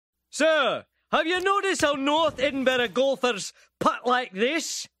So, have you noticed how North Edinburgh golfers putt like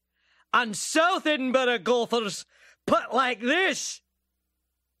this? And South Edinburgh golfers putt like this?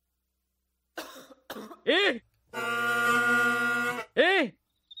 Eh? Eh?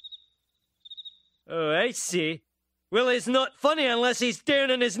 Oh, I see. Well, it's not funny unless he's down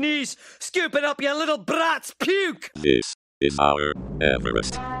on his knees, scooping up your little brat's puke. This is our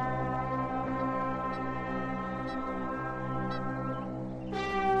Everest.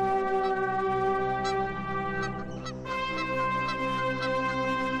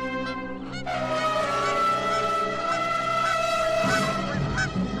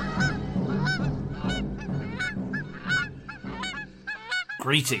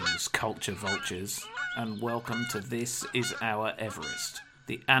 Greetings, culture vultures, and welcome to This Is Our Everest,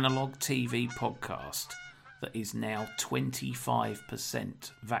 the analogue TV podcast that is now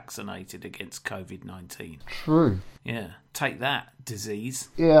 25% vaccinated against COVID-19. True. Yeah, take that, disease.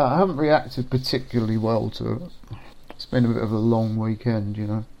 Yeah, I haven't reacted particularly well to it. It's been a bit of a long weekend,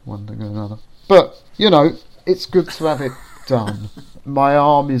 one thing or another. But, it's good to have it done. My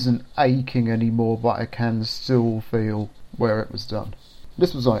arm isn't aching anymore, but I can still feel where it was done.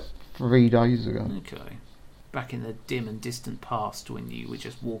 This was like 3 days ago. Okay. Back in the dim and distant past when you were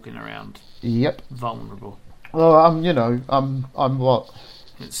just walking around. Yep. Vulnerable. Well, I'm what?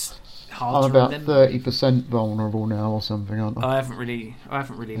 It's hard I'm to about remember. 30% vulnerable now or something, aren't I? I haven't really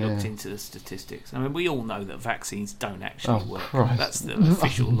looked into the statistics. I mean, we all know that vaccines don't actually work. Christ. That's the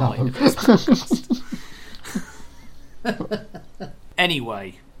official line of this podcast.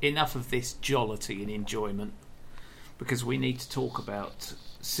 Anyway, enough of this jollity and enjoyment, because we need to talk about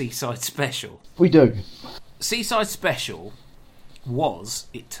Seaside Special. We do. Seaside Special was,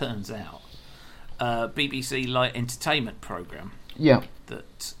 it turns out, a BBC light entertainment programme Yeah.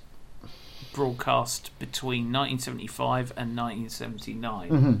 that broadcast between 1975 and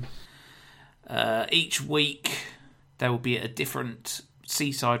 1979. Mm-hmm. Each week there would be at a different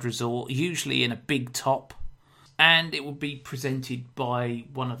seaside resort, usually in a big top, and it would be presented by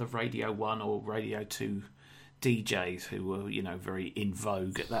one of the Radio 1 or Radio 2 DJs who were, very in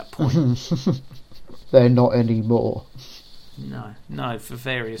vogue at that point. They're not anymore. No, for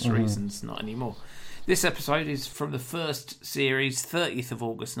various reasons, not anymore. This episode is from the first series, 30th of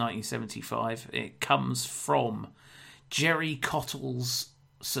August 1975. It comes from Jerry Cottle's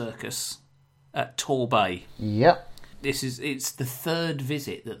circus at Torbay. Yep. It's the third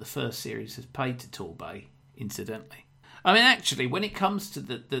visit that the first series has paid to Torbay, incidentally. I mean, actually, when it comes to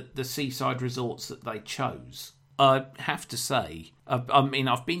the seaside resorts that they chose, I have to say,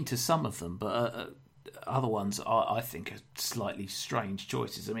 I've been to some of them, but other ones I think are slightly strange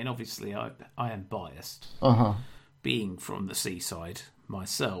choices. I mean, obviously, I am biased, being from the seaside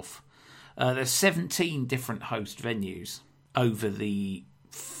myself. There's 17 different host venues over the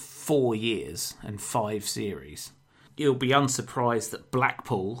 4 years and 5 series. You'll be unsurprised that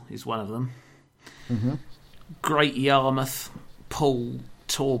Blackpool is one of them. Mm-hmm. Great Yarmouth, Poole,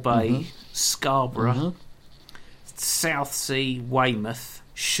 Torbay, Scarborough, Southsea, Weymouth,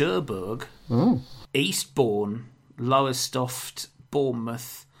 Cherbourg, Eastbourne, Lowestoft,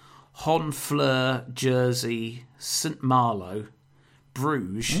 Bournemouth, Honfleur, Jersey, St Malo,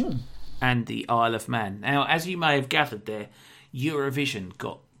 Bruges, and the Isle of Man. Now, as you may have gathered there, Eurovision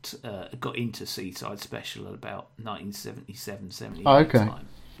got into Seaside Special at about 1977-78 time.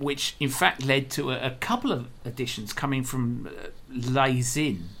 Which, in fact, led to a couple of editions coming from Les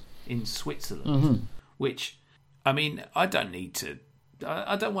Inns in Switzerland. Which, I mean, I don't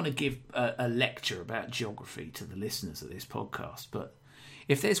want to give a lecture about geography to the listeners of this podcast, but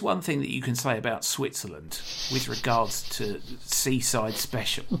if there's one thing that you can say about Switzerland with regards to Seaside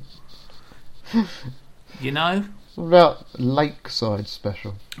Special, What about Lakeside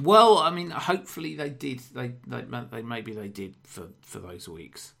Special? Well, I mean, hopefully they did. Maybe they did for those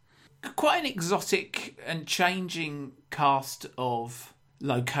weeks. Quite an exotic and changing cast of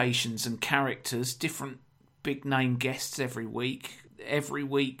locations and characters. Different big name guests every week. Every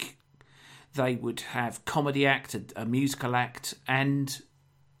week they would have comedy act, a musical act, and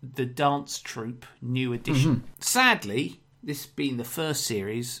the dance troupe New Edition. Sadly, this being the first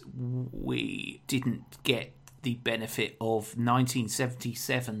series, we didn't get the benefit of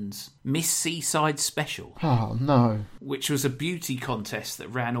 1977's Miss Seaside Special. Oh, no. Which was a beauty contest that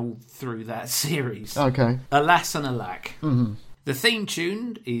ran all through that series. Okay. Alas and alack. The theme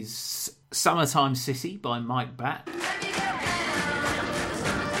tune is Summertime City by Mike Batt.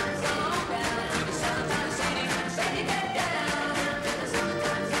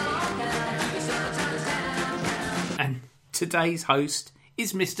 And today's host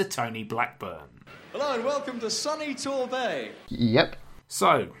is Mr. Tony Blackburn. Hello and welcome to sunny Torbay. Yep.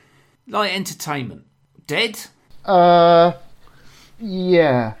 So, Light Entertainment. Dead?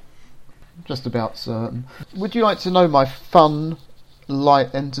 Yeah. Just about certain. Would you like to know my fun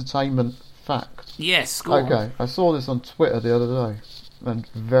Light Entertainment fact? Yes, go on. Okay, I saw this on Twitter the other day and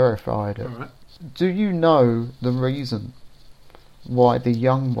verified it. All right. Do you know the reason why the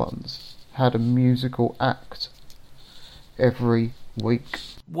Young Ones had a musical act every week?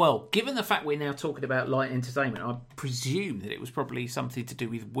 Well, given the fact we're now talking about Light Entertainment, I presume that it was probably something to do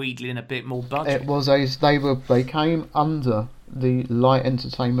with wheedling a bit more budget. It was they came under the Light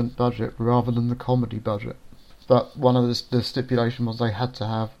Entertainment budget rather than the comedy budget. But one of the stipulation was they had to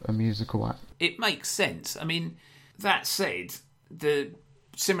have a musical act. It makes sense. I mean, that said, the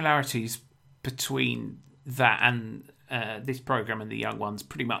similarities between that and this programme and the Young Ones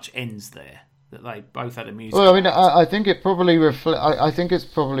pretty much ends there. That they both had a musical Well, I mean, act. I think it probably I think it's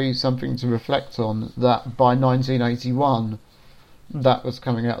probably something to reflect on that by 1981, that was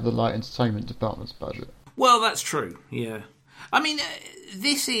coming out of the Light Entertainment Department's budget. Well, that's true, yeah. I mean,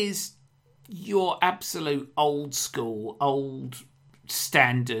 this is your absolute old school, old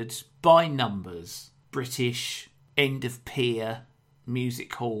standard, by numbers, British, end of pier,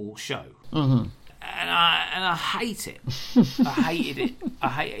 music hall show. Mm-hmm. And I hate it. I hated it.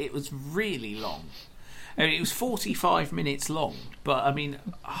 It was really long. I mean, it was 45 minutes long, but I mean,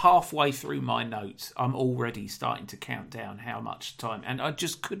 halfway through my notes, I'm already starting to count down how much time, and I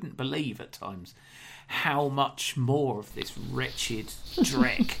just couldn't believe at times how much more of this wretched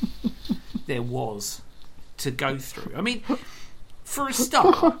dreck there was to go through. I mean, for a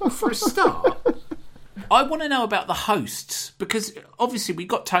start, I want to know about the hosts, because obviously we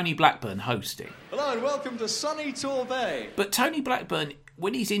got Tony Blackburn hosting. Hello and welcome to sunny Torbay. But Tony Blackburn,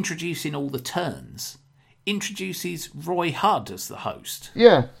 when he's introducing all the turns, introduces Roy Hudd as the host.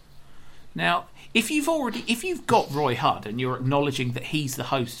 Yeah. Now, if you've got Roy Hudd and you're acknowledging that he's the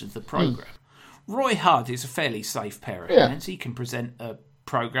host of the programme, Roy Hudd is a fairly safe pair of hands. He can present a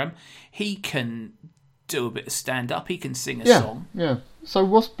programme. He can do a bit of stand-up. He can sing a song. Yeah. So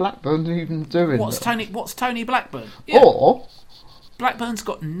what's Blackburn even doing? What's Tony Blackburn? Yeah. Or Blackburn's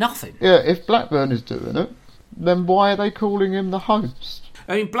got nothing. yeah, if Blackburn is doing it, then why are they calling him the host?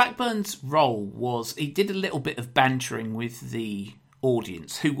 I mean, Blackburn's role was he did a little bit of bantering with the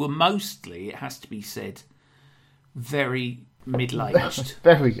audience, who were mostly, it has to be said, very middle-aged.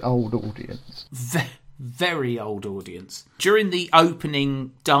 Very old audience. Very old audience. During the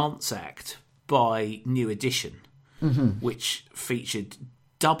opening dance act by New Edition, which featured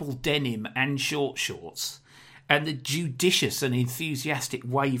double denim and short shorts, and the judicious and enthusiastic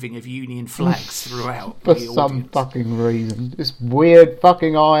waving of Union flags throughout For the some audience. fucking reason. This weird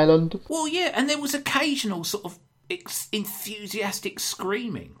fucking island. Well, yeah, and there was occasional sort of enthusiastic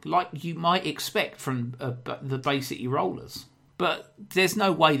screaming, like you might expect from the Bay City Rollers. But there's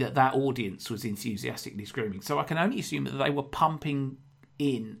no way that audience was enthusiastically screaming, so I can only assume that they were pumping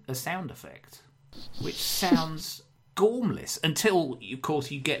in a sound effect, which sounds gormless, until, of course,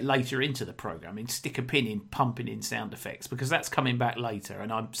 you get later into the programme and stick a pin in pumping in sound effects, because that's coming back later,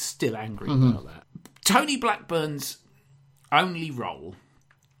 and I'm still angry about that. Tony Blackburn's only role,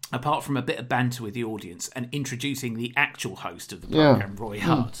 apart from a bit of banter with the audience and introducing the actual host of the programme, Roy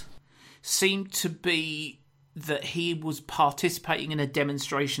Hudd, seemed to be that he was participating in a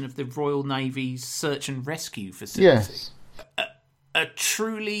demonstration of the Royal Navy's search and rescue facility. Yes. A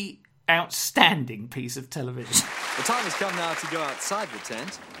truly outstanding piece of television. The time has come now to go outside the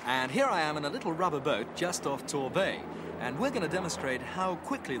tent, and here I am in a little rubber boat just off Torbay. And we're going to demonstrate how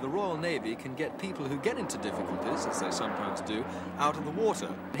quickly the Royal Navy can get people who get into difficulties, as they sometimes do, out of the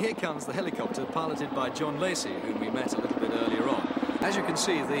water. Here comes the helicopter piloted by John Lacey, whom we met a little bit earlier on. As you can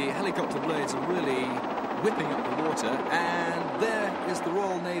see, the helicopter blades are really whipping up the water, and there is the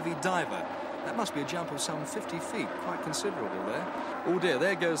Royal Navy diver. That must be a jump of some 50 feet, quite considerable there. Oh dear,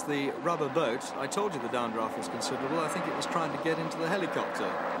 there goes the rubber boat. I told you the downdraft was considerable. I think it was trying to get into the helicopter.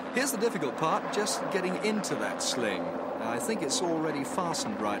 Here's the difficult part, just getting into that sling. I think it's already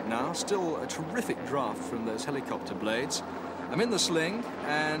fastened right now. Still a terrific draft from those helicopter blades. I'm in the sling,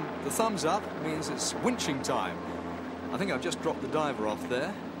 and the thumbs up means it's winching time. I think I've just dropped the diver off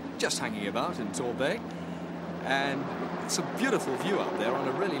there, just hanging about in Torbay. And it's a beautiful view up there on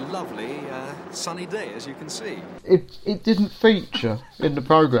a really lovely sunny day, as you can see. It didn't feature in the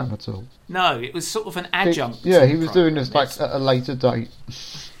programme at all. No, it was sort of an adjunct. Yeah, he was doing this like at a later date.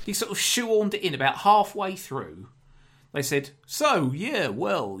 He sort of shoehorned it in about halfway through. They said, so, yeah,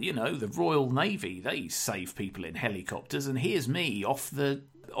 well, you know, the Royal Navy, they save people in helicopters, and here's me off the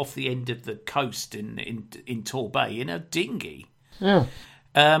end of the coast in Torbay in a dinghy. Yeah.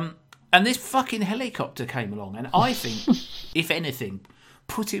 And this fucking helicopter came along, and I think, if anything,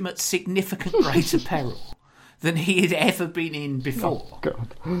 put him at significant greater peril than he had ever been in before. Oh,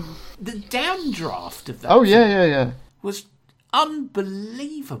 God. The downdraft of that Oh, yeah. was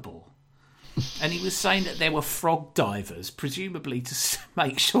unbelievable. And he was saying that there were frog divers, presumably to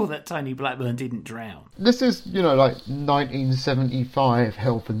make sure that Tony Blackburn didn't drown. This is, like 1975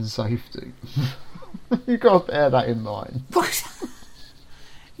 health and safety. You've got to bear that in mind.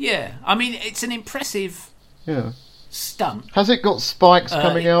 Yeah, I mean, it's an impressive stunt. Has it got spikes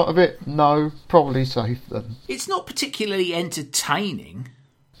coming out of it? No, probably safe then. It's not particularly entertaining,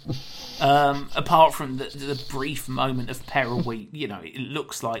 apart from the brief moment of peril where, it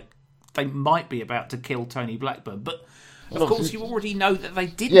looks like they might be about to kill Tony Blackburn, but of course you already know that they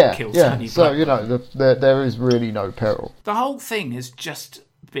didn't kill Tony Blackburn. So, there is really no peril. The whole thing has just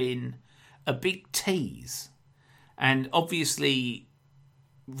been a big tease, and obviously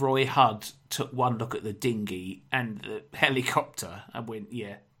Roy Hudd took one look at the dinghy and the helicopter and went,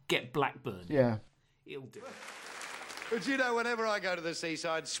 get Blackburn. Yeah. He'll do it. But whenever I go to the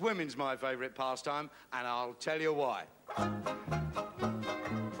seaside, swimming's my favourite pastime, and I'll tell you why.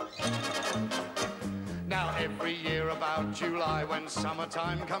 Now every year about July when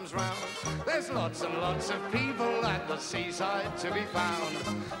summertime comes round, there's lots and lots of people at the seaside to be found.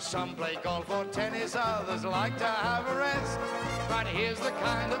 Some play golf or tennis, others like to have a rest. But here's the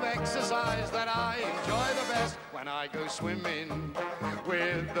kind of exercise that I enjoy the best when I go swimming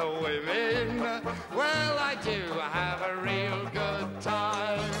with the women. Well, I do have a real good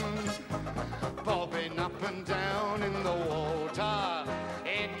time, bobbing up and down in the water.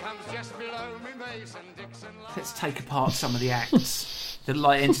 It comes just below me, Mason Dixon. Let's take apart some of the acts, the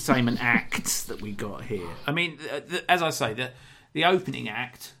light entertainment acts that we got here. I mean, as I say, the opening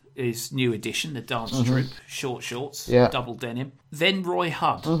act is New Edition, the dance troupe, short shorts, double denim. Then Roy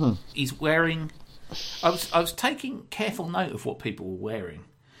Hudd, he's wearing... I was taking careful note of what people were wearing.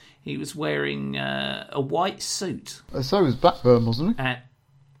 He was wearing a white suit. So was Blackburn, wasn't he?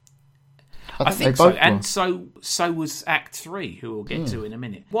 I think so, and so was Act 3, who we'll get to in a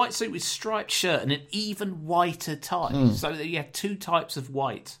minute. White suit with striped shirt and an even whiter tie, so that you have two types of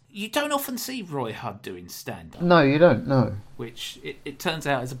white. You don't often see Roy Hudd doing stand-up. No, you don't, no. Which it turns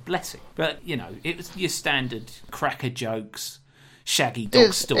out is a blessing. But, it was your standard cracker jokes, shaggy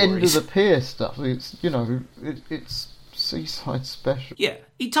dog stories. End of the pier stuff. It's, it's seaside special. Yeah,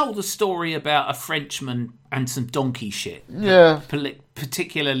 he told a story about a Frenchman and some donkey shit. Yeah.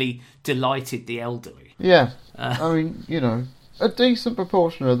 Particularly delighted the elderly. Yeah. I mean, a decent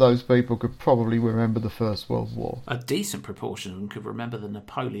proportion of those people could probably remember the First World War. A decent proportion of them could remember the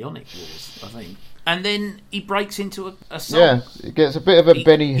Napoleonic Wars, I think. And then he breaks into a song. Yeah, it gets a bit of a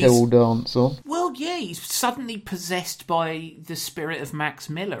Benny Hill dance on. Well, yeah, he's suddenly possessed by the spirit of Max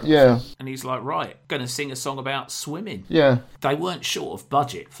Miller. Yeah. And he's like, right, going to sing a song about swimming. Yeah. They weren't short of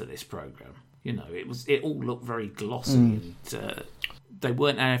budget for this programme. It all looked very glossy and they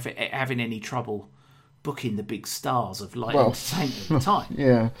weren't having any trouble booking the big stars of light entertainment at the time.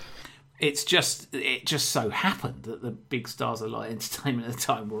 Yeah. It just so happened that the big stars of light entertainment at the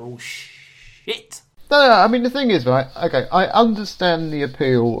time were all shit. No, I mean, the thing is, right, okay, I understand the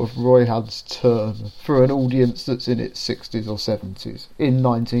appeal of Roy Hudd's turn for an audience that's in its 60s or 70s in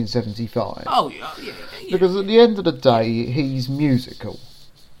 1975. Oh, yeah. Because at the end of the day, he's musical.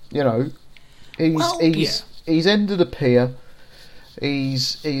 He's ended a pier.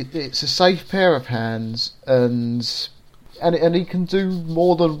 It's a safe pair of hands, and he can do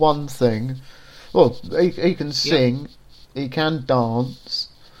more than one thing. Well, he can sing, he can dance,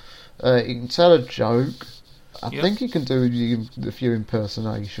 he can tell a joke. I think he can do a few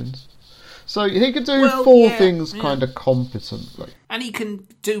impersonations. So he can do four things kind of competently. And he can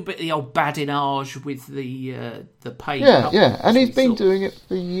do a bit of the old badinage with the paid. Yeah, and he's been doing it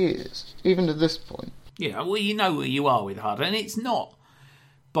for years, even at this point. Yeah, well, you know where you are with Hudd, and it's not,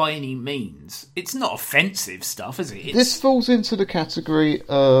 by any means, it's not offensive stuff, is it? This falls into the category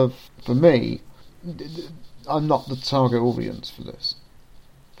of, for me, I'm not the target audience for this.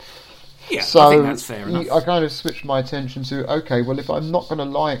 Yeah, so I think that's fair enough. I kind of switched my attention to, okay, well, if I'm not going to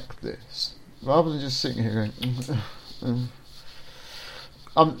like this, rather than just sitting here going,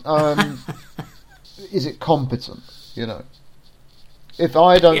 is it competent, If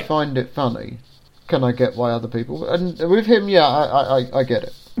I don't find it funny, can I get why other people... And with him, I get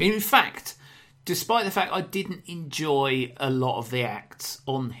it. In fact, despite the fact I didn't enjoy a lot of the acts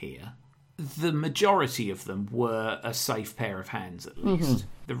on here, the majority of them were a safe pair of hands, at least. Mm-hmm.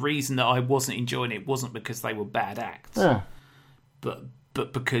 The reason that I wasn't enjoying it wasn't because they were bad acts, but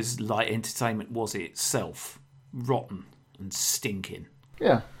because light entertainment was itself rotten and stinking.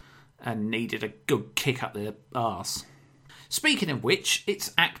 Yeah. And needed a good kick up the arse. Speaking of which,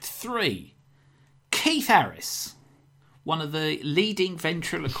 it's Act 3. Keith Harris, one of the leading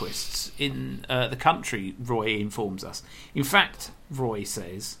ventriloquists in the country, Roy informs us. In fact, Roy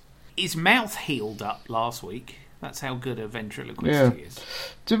says, his mouth healed up last week. That's how good a ventriloquist he is.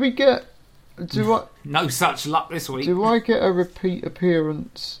 No such luck this week. Do I get a repeat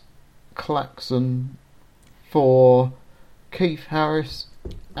appearance klaxon for Keith Harris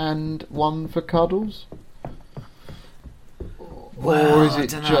and one for Cuddles? Well, or is it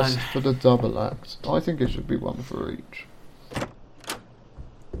just for the double act? I think it should be one for each.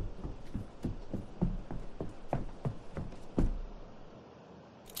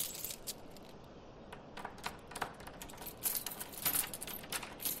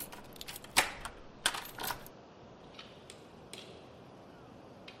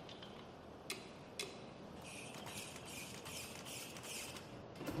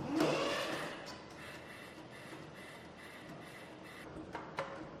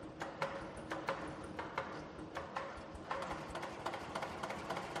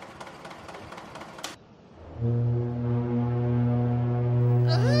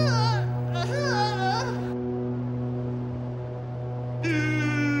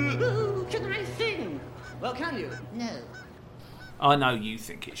 Can I sing? Well, can you? No. I know you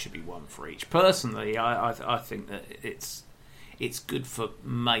think it should be one for each. Personally, I think that it's good for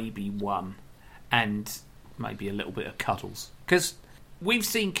maybe one and maybe a little bit of Cuddles. Because we've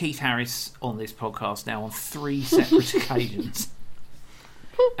seen Keith Harris on this podcast now on 3 separate occasions.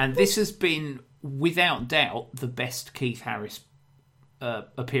 And this has been, without doubt, the best Keith Harris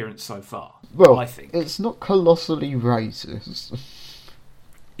appearance so far. Well, I think. It's not colossally racist.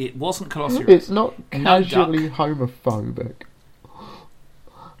 It wasn't colossally racist. It's not casually homophobic.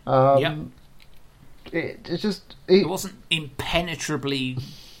 It wasn't impenetrably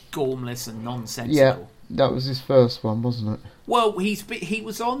gormless and nonsensical. Yeah, that was his first one, wasn't it? Well, he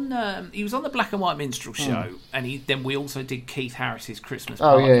was on the Black and White Minstrel show, and then we also did Keith Harris's Christmas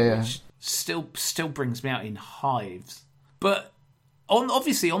Party, which still brings me out in hives. But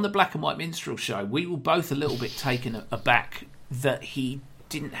obviously on the Black and White Minstrel show, we were both a little bit taken aback that he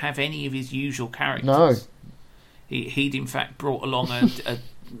didn't have any of his usual characters. No, he'd in fact brought along a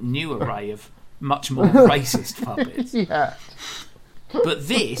new array of much more racist puppets. Yeah, but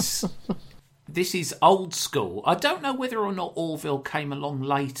this is old school. I don't know whether or not Orville came along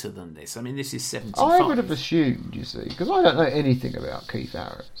later than this. I mean, this is 75. I would have assumed, you see, because I don't know anything about Keith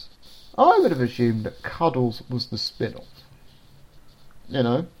Harris. I would have assumed that Cuddles was the spin-off. You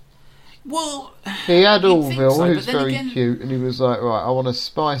know? Well, he had you'd Orville, think so, who's very cute, and he was like, right, I want to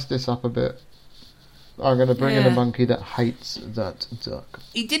spice this up a bit. I'm going to bring in a monkey that hates that duck.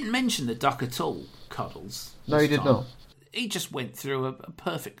 He didn't mention the duck at all, Cuddles. No, he did not. He just went through a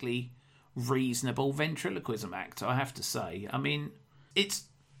perfectly reasonable ventriloquism act, I have to say. I mean, it's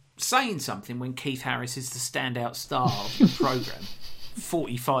saying something when Keith Harris is the standout star of the programme.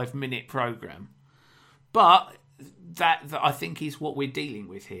 45-minute programme. But that I think is what we're dealing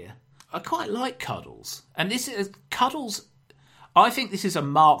with here. I quite like Cuddles. And this is Cuddles. I think this is a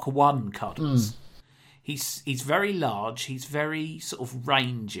Mark I Cuddles. He's very large. He's very sort of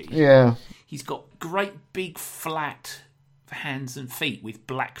rangy. Yeah. He's got great big flat hands and feet with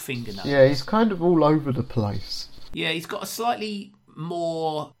black fingernails. Yeah, he's kind of all over the place. Yeah, he's got a slightly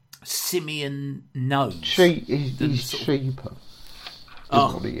more simian nose. He's cheaper.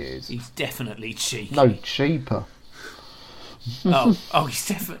 Oh, what he is. He's definitely cheeky. No, cheaper.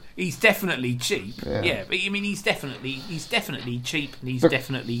 He's definitely cheap. Yeah, but I mean, he's definitely cheap and he's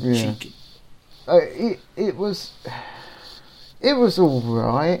definitely cheeky. It was all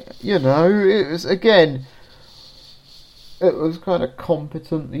right, you know. It was kind of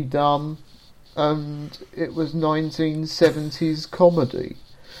competently done, and it was 1970s comedy.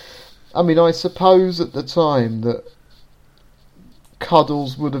 I mean, I suppose at the time that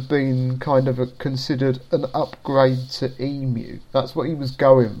Cuddles would have been kind of considered an upgrade to Emu. That's what he was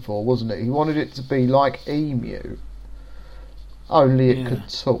going for, wasn't it? He wanted it to be like Emu, only it could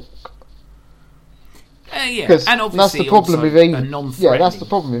talk. And obviously that's the problem with Emu. Yeah, that's the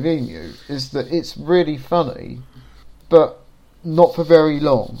problem with Emu, is that it's really funny, but not for very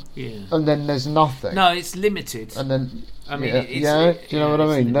long. Yeah. And then there's nothing. No, it's limited. And then, I mean, do you know what I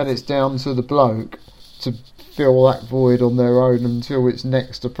mean? Limited. Then it's down to the bloke to fill that void on their own until it's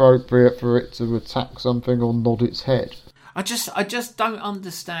next appropriate for it to attack something or nod its head. I just don't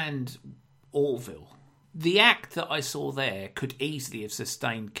understand Orville. The act that I saw there could easily have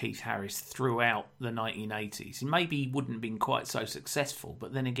sustained Keith Harris throughout the 1980s. Maybe he wouldn't have been quite so successful,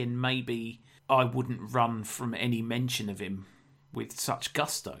 but then again, maybe I wouldn't run from any mention of him with such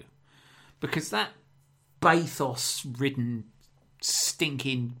gusto. Because that bathos-ridden,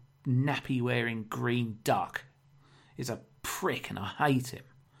 stinking, nappy-wearing green duck is a prick and I hate him.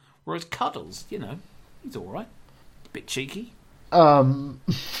 Whereas Cuddles, you know, he's all right. Bit cheeky.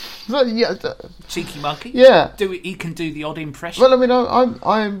 But yeah, Cheeky monkey. yeah. He can do the odd impression. Well, I mean,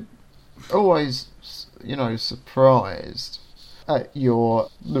 I'm always, you know, surprised at the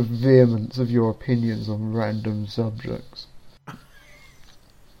vehemence of your opinions on random subjects.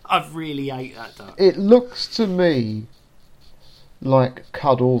 I really hate that duck. It looks to me like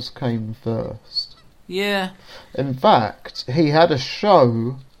Cuddles came first. Yeah. In fact, he had a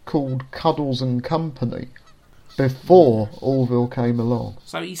show called Cuddles and Company before Orville came along.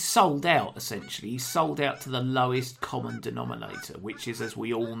 So he's sold out, essentially. He's sold out to the lowest common denominator, which is, as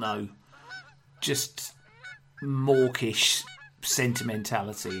we all know, just mawkish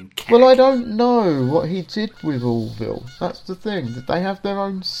sentimentality and cack. Well, I don't know what he did with Orville. That's the thing. Did they have their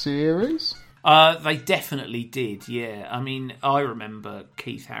own series? They definitely did, yeah. I mean, I remember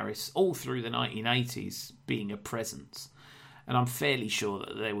Keith Harris all through the 1980s being a presence. And I'm fairly sure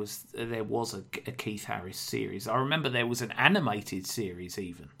that there was a Keith Harris series. I remember there was an animated series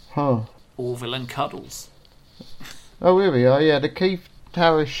even. Huh. Orville and Cuddles. Oh, here we are. Yeah, the Keith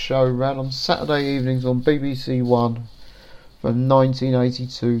Harris show ran on Saturday evenings on BBC One from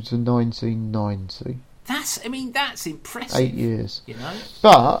 1982 to 1990. That's impressive. 8 years. You know?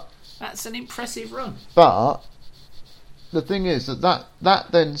 But That's an impressive run. But the thing is that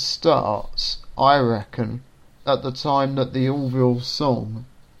then starts, I reckon, at the time that the Orville song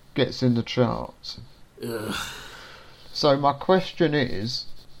gets in the charts. Ugh. So my question is,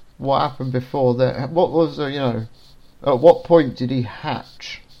 what happened before that? What was at what point did he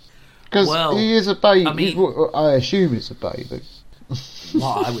hatch? Because he is a baby. I mean, I assume it's a baby.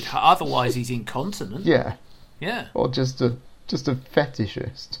 Well, I would. Otherwise, he's incontinent. Yeah. Yeah. Or just a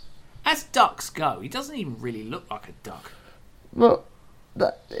fetishist. As ducks go, he doesn't even really look like a duck. Well,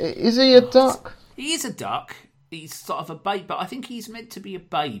 is he a duck? He is a duck. He's sort of a baby, but I think he's meant to be a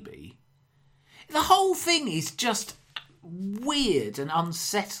baby. The whole thing is just weird and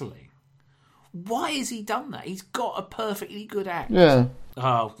unsettling. Why has he done that? He's got a perfectly good act. Yeah.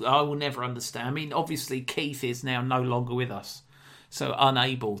 Oh, I will never understand. I mean, obviously Keith is now no longer with us, so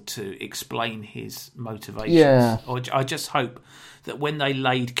unable to explain his motivations. Yeah. I just hope that when they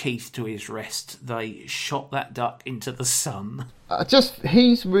laid Keith to his rest, they shot that duck into the sun.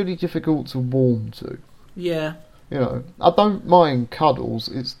 He's really difficult to warm to. Yeah. You know, I don't mind Cuddles,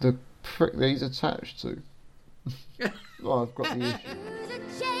 it's the prick that he's attached to. Well, I've got the issue.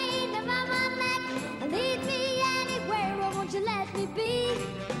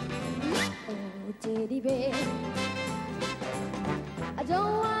 Teddy bear, I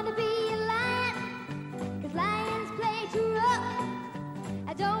don't want to be a lion, 'cause lions play too rough.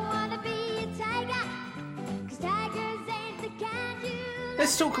 I don't want to be a tiger, 'cause tigers ain't the kind you...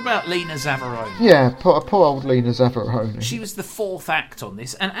 Let's talk about Lena Zavaroni. Yeah, poor old Lena Zavaroni. She was the fourth act on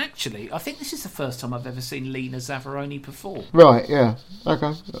this, and actually, I think this is the first time I've ever seen Lena Zavaroni perform. Right, yeah,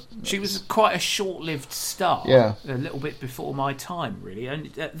 okay. She was quite a short-lived star. Yeah. A little bit before my time, really.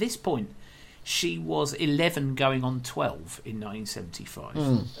 And at this point, she was 11 going on 12 in 1975.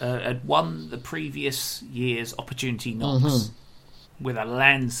 Had won the previous year's Opportunity Knocks with a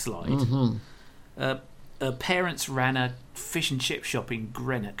landslide. Her parents ran a fish and chip shop in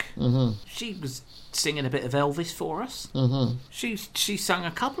Greenock. She was singing a bit of Elvis for us. She sang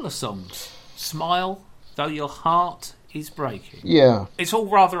a couple of songs. Smile, Though Your Heart is Breaking. Yeah. It's all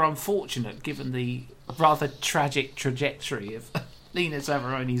rather unfortunate given the rather tragic trajectory of Lena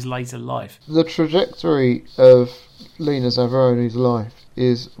Zavaroni's later life. The trajectory of Lena Zavaroni's life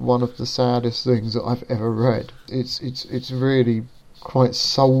is one of the saddest things that I've ever read. It's really quite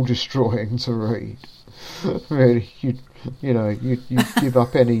soul destroying to read. Really, you give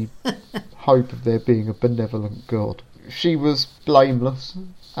up any hope of there being a benevolent God. She was blameless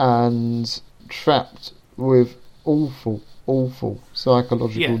and trapped with awful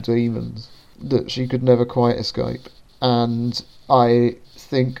psychological demons that she could never quite escape. And I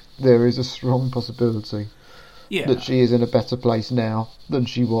think there is a strong possibility that she is in a better place now than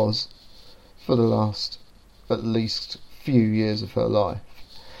she was for the last at least few years of her life.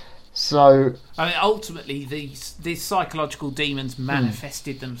 So, I mean, ultimately, these psychological demons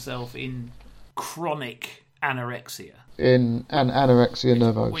manifested themselves in chronic anorexia. In an anorexia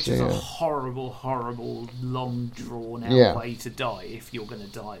nervosa. Which is a horrible, long drawn out way to die if you're going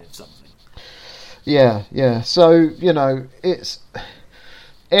to die of something. Yeah. So, it's...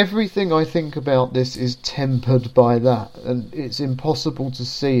 Everything I think about this is tempered by that, and it's impossible to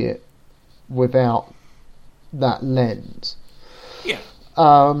see it without that lens. Yeah.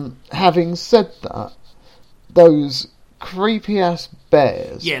 Having said that, those creepy ass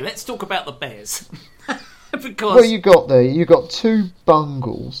bears. Yeah, let's talk about the bears. Because What you got there? You got 2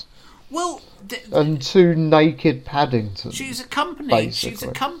 Bungles well, and 2 naked Paddingtons. she's accompanied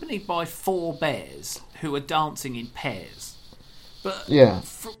basically. by 4 bears who are dancing in pairs. But Yeah.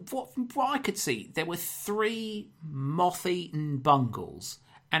 from what I could see, there were 3 moth-eaten Bungles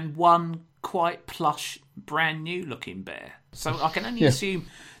and 1 quite plush, brand new looking bear. So I can only assume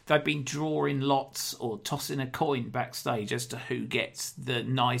they've been drawing lots or tossing a coin backstage as to who gets the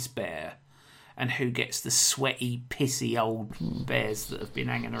nice bear and who gets the sweaty, pissy old bears that have been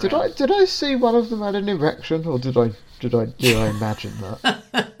hanging around. Did I see one of them had an erection, or did I imagine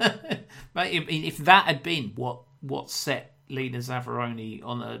that? Mate, I mean, if that had been what set Lena Zavaroni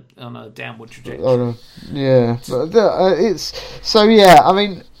on a downward trajectory. Oh, yeah, but it's so. Yeah, I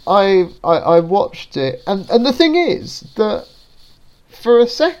mean, I watched it, and the thing is that for a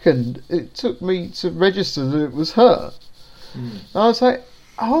second it took me to register that it was her. And I was like,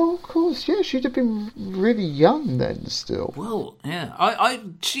 oh, of course, yeah, she'd have been really young then still. Well, yeah,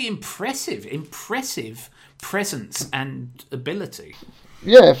 she impressive presence and ability.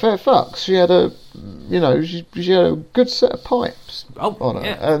 Yeah, fair fucks. She had she had a good set of pipes on her,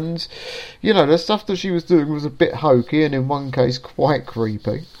 yeah. and the stuff that she was doing was a bit hokey, and in one case quite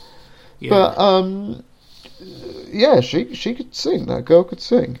creepy. Yeah. But yeah, she could sing. That girl could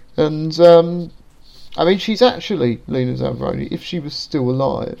sing, and I mean, she's actually Lena Zavaroni. If she was still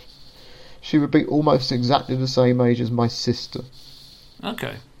alive, she would be almost exactly the same age as my sister.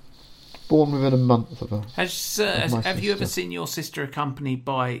 Okay. Born within a month of her. Have you ever seen your sister accompanied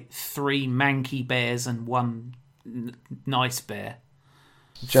by 3 manky bears and 1 nice bear?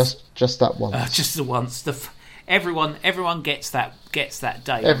 Just that one. Just the once. Everyone gets that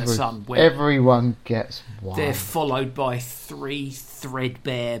day in the sun where everyone gets one. they're followed by 3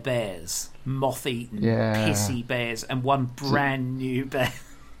 threadbare bears, moth-eaten, pissy bears, and 1 brand new bear.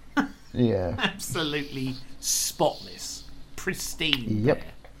 Yeah, absolutely spotless, pristine. Yep. Bear.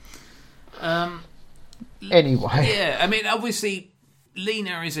 Anyway. Yeah, I mean, obviously,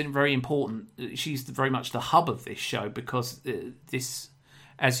 Lena isn't very important. She's very much the hub of this show because this,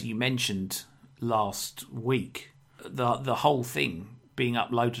 as you mentioned last week, the whole thing being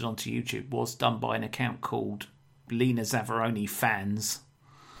uploaded onto YouTube was done by an account called Lena Zavaroni Fans.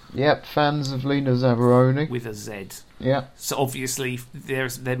 Yep, fans of Lena Zavaroni. With a Z. Yeah. So obviously,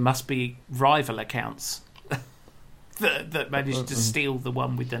 there must be rival accounts that managed to steal the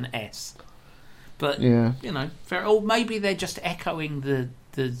one with an S. But, fair, or maybe they're just echoing the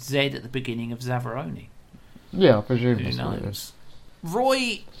Z at the beginning of Zavaroni. Yeah, I presume Who knows?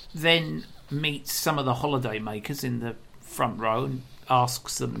 Roy then meets some of the holiday makers in the front row and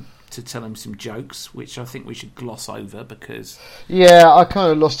asks them to tell him some jokes, which I think we should gloss over because... Yeah, I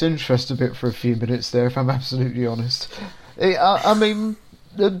kind of lost interest a bit for a few minutes there, if I'm absolutely honest. I mean,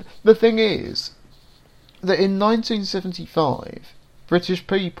 the thing is that in 1975, British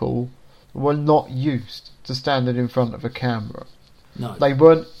people were not used to standing in front of a camera. No. They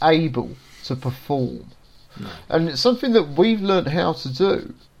weren't able to perform. No. And it's something that we've learnt how to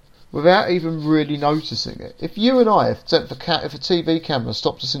do without even really noticing it. If you and I, if a TV camera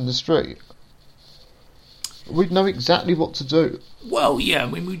stopped us in the street, we'd know exactly what to do. Well, yeah, I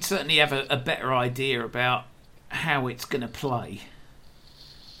mean, we'd certainly have a better idea about how it's going to play.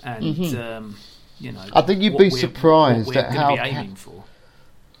 And, I think you'd be surprised at how... aiming for.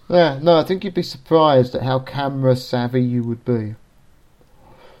 Yeah, no, I think you'd be surprised at how camera savvy you would be.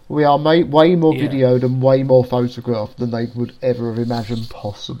 We are way more videoed and way more photographed than they would ever have imagined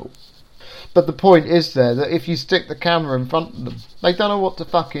possible. But the point is there that if you stick the camera in front of them, they don't know what to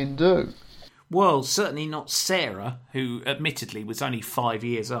fucking do. Well, certainly not Sarah, who admittedly was only 5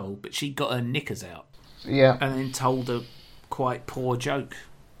 years old, but she got her knickers out. Yeah. And then told a quite poor joke.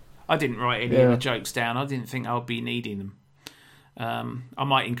 I didn't write any of the jokes down. I didn't think I would be needing them. I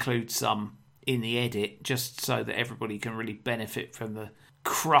might include some in the edit just so that everybody can really benefit from the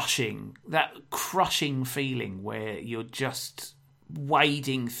crushing feeling where you're just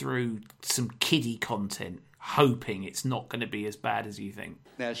wading through some kiddie content, hoping it's not going to be as bad as you think.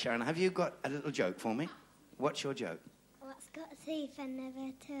 Now, Sharon, have you got a little joke for me? What's your joke? What's got teeth and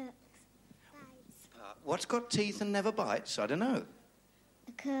never bites? What's got teeth and never bites? I don't know.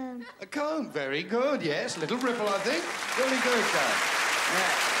 A comb. A comb, very good, yes. Little ripple, I think. Really good, Sharon.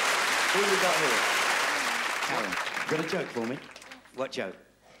 Now, who we got here? Karen, got a joke for me? What joke?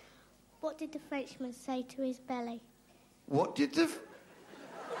 What did the Frenchman say to his belly? What did the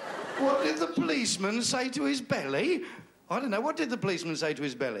policeman say to his belly? I don't know. What did the policeman say to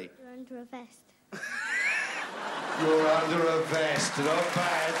his belly? You're under a vest. You're under a vest. Not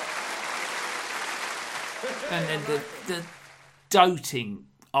bad. And then the doting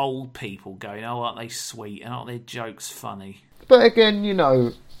old people going, oh, aren't they sweet? And aren't their jokes funny? But again, you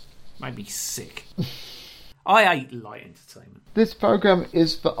know... Made me sick. I hate light entertainment. This programme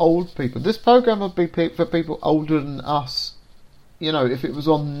is for old people. This programme would be for people older than us. You know, if it was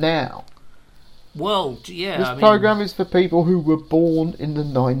on now. Well, yeah. This programme is for people who were born in the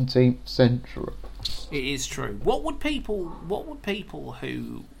 19th century. It is true. What would people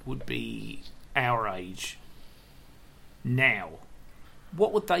who would be our age now,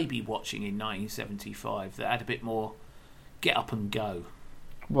 what would they be watching in 1975 that had a bit more get up and go?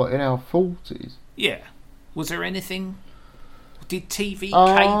 What, in our 40s? Yeah. Was there anything? Did TV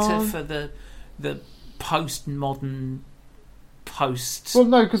cater for the postmodern post? Well,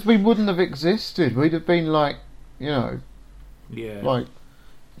 no, because we wouldn't have existed. We'd have been like, you know, like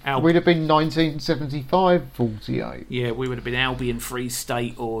we'd have been 1975, 48. Yeah, we would have been Albion Free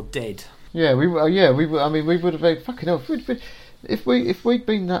State or dead. Yeah, we were. Yeah, we were. I mean, we would have been fucking hell. If we'd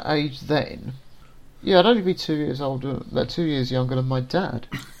been that age then, yeah, I'd only be 2 years older, 2 years younger than my dad.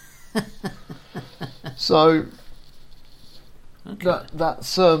 So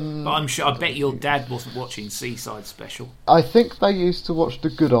that's. But I'm sure. I bet your dad wasn't watching Seaside Special. I think they used to watch The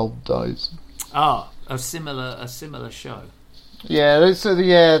Good Old Days. Ah, a similar show. Yeah,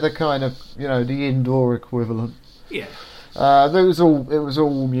 the kind of, you know, the indoor equivalent. Yeah. It was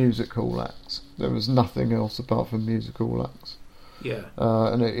all musical acts. There was nothing else apart from musical acts. Yeah.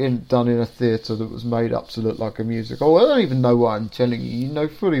 And done in a theatre that was made up to look like a musical. I don't even know what I'm telling you. You know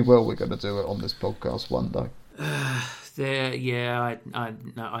fully well we're going to do it on this podcast one day. I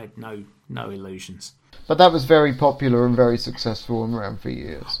had no illusions. But that was very popular and very successful and around for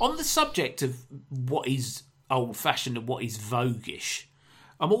years. On the subject of what is old-fashioned and what is voguish,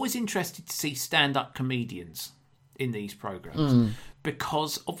 I'm always interested to see stand-up comedians in these programmes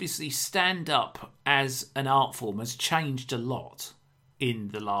because obviously stand-up as an art form has changed a lot in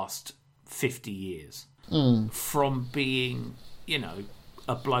the last 50 years from being, you know,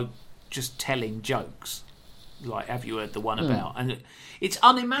 a bloke just telling jokes like Have You Heard the One About? And it's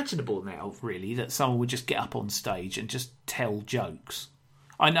unimaginable now, really, that someone would just get up on stage and just tell jokes.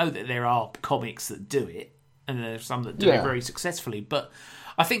 I know that there are comics that do it, and there are some that do it very successfully, but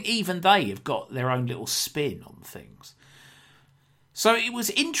I think even they have got their own little spin on things. So it was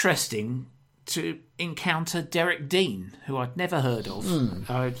interesting to encounter Derek Dean, who I'd never heard of.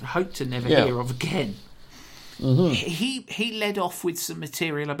 I'd hope to never hear of again. He led off with some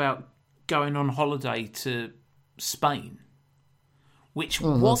material about going on holiday to Spain, which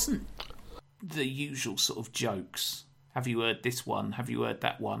wasn't the usual sort of jokes. Have you heard this one? Have you heard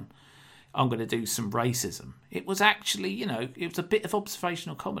that one? I'm going to do some racism. It was actually, you know, it was a bit of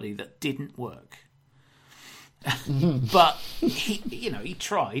observational comedy that didn't work. But he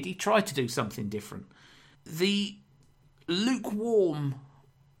tried to do something different. The lukewarm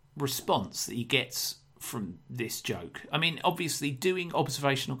response that he gets from this joke, I mean, obviously doing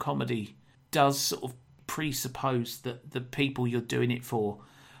observational comedy does sort of presuppose that the people you're doing it for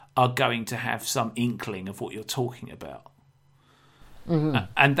are going to have some inkling of what you're talking about.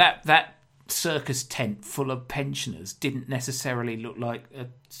 And that circus tent full of pensioners didn't necessarily look like a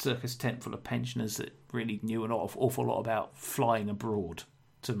circus tent full of pensioners that really knew an awful lot about flying abroad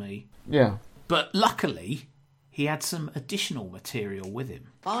to me. Yeah. But luckily, he had some additional material with him.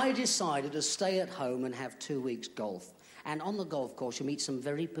 I decided to stay at home and have 2 weeks golf. And on the golf course, you meet some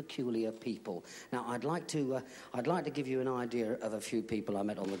very peculiar people. Now, I'd like to give you an idea of a few people I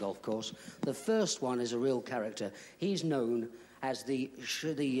met on the golf course. The first one is a real character. He's known as the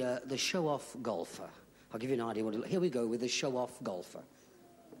show-off golfer. I'll give you an idea. Here we go with the show-off golfer.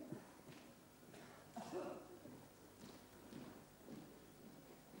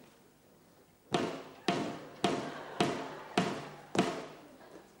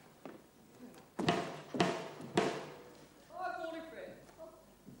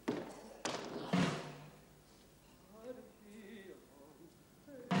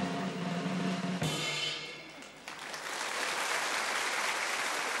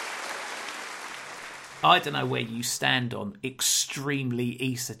 I don't know where you stand on extremely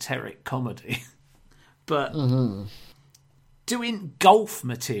esoteric comedy, but doing golf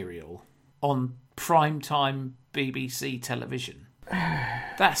material on primetime BBC television,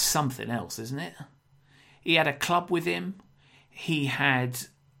 that's something else, isn't it? He had a club with him. He had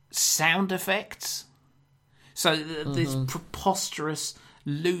sound effects. So this preposterous,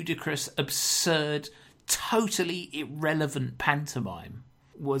 ludicrous, absurd, totally irrelevant pantomime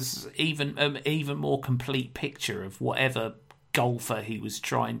was even more complete picture of whatever golfer he was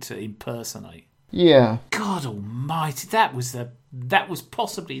trying to impersonate. Yeah. God almighty, that was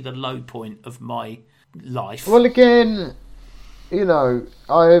possibly the low point of my life. Well, again, you know,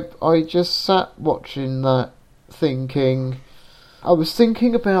 I just sat watching that thinking... I was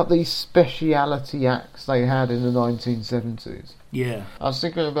thinking about these speciality acts they had in the 1970s. Yeah. I was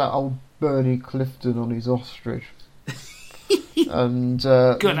thinking about old Bernie Clifton on his ostrich. And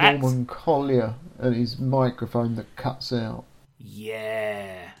Norman Collier and his microphone that cuts out.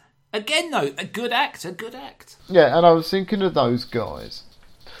 Yeah. Again, though, a good act. Yeah, and I was thinking of those guys.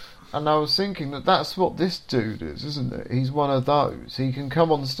 And I was thinking that that's what this dude is, isn't it? He's one of those. He can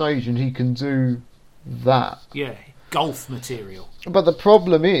come on stage and he can do that. Yeah, golf material. But the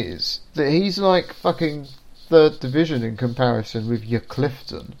problem is that he's like fucking third division in comparison with your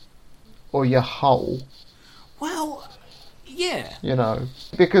Clifton. Or your Hull. Well, yeah. You know,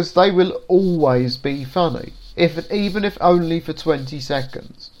 because they will always be funny. Even if only for 20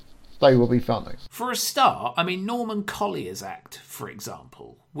 seconds, they will be funny. For a start, I mean, Norman Collier's act, for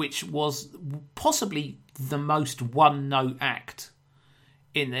example, which was possibly the most one-note act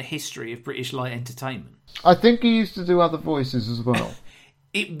in the history of British light entertainment. I think he used to do other voices as well.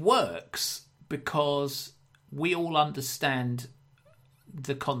 It works because we all understand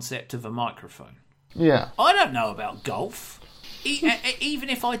the concept of a microphone. Yeah. I don't know about golf. Even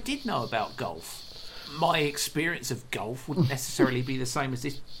if I did know about golf, my experience of golf wouldn't necessarily be the same as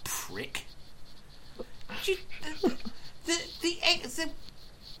this prick. The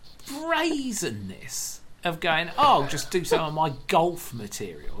brazenness of going, oh, I'll just do some of my golf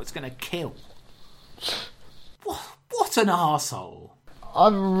material. It's going to kill. What an arsehole.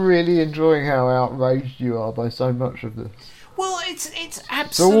 I'm really enjoying how outraged you are by so much of this. Well, it's absolute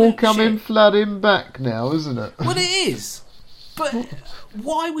It's all coming shit. flooding back now, isn't it? Well, it is. But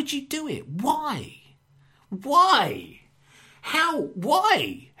why would you do it? Why? Why? How?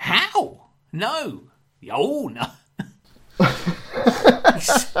 Why? How? No. Oh, no.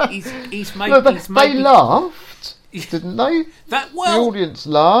 he's made... No, he's made they laughed, didn't they? The audience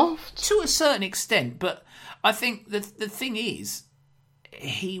laughed. To a certain extent, but I think the thing is,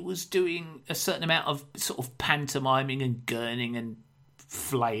 he was doing a certain amount of sort of pantomiming and gurning and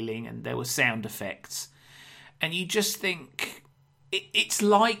flailing, and there were sound effects. And you just think... It's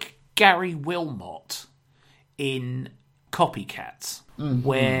like Gary Wilmot in Copycats,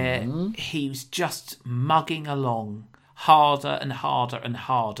 where he's just mugging along harder and harder and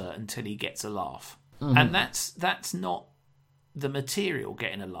harder until he gets a laugh. And that's not the material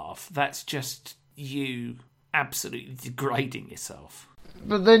getting a laugh. That's just you absolutely degrading yourself.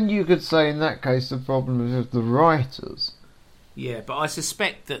 But then you could say in that case the problem is with the writers. Yeah, but I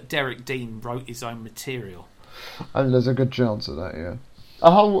suspect that Derek Dean wrote his own material. And there's a good chance of that, yeah.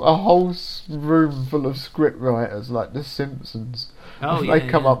 A whole room full of script writers like The Simpsons. Oh, they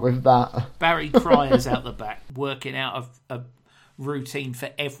come up with that. Barry Cryer's out the back working out a routine for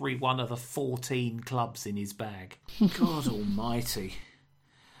every one of the 14 clubs in his bag. God almighty.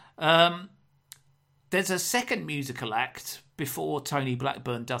 There's a second musical act before Tony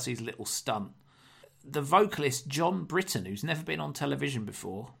Blackburn does his little stunt. The vocalist John Britton, who's never been on television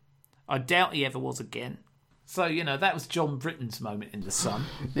before. I doubt he ever was again. So, you know, that was John Britton's moment in the sun.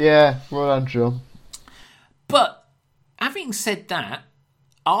 Yeah, well done, John. But, having said that,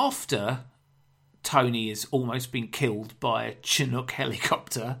 after Tony has almost been killed by a Chinook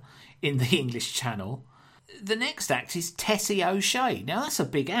helicopter in the English Channel, the next act is Tessie O'Shea. Now, that's a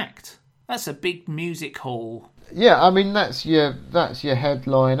big act. That's a big music hall. Yeah, I mean, that's your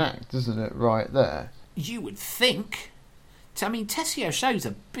headline act, isn't it, right there? You would think. I mean, Tessie O'Shea's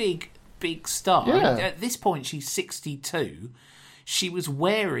a big star. Yeah. I mean, at this point, she's 62. She was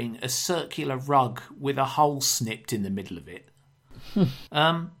wearing a circular rug with a hole snipped in the middle of it.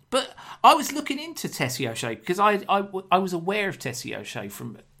 But I was looking into Tessie O'Shea because I was aware of Tessie O'Shea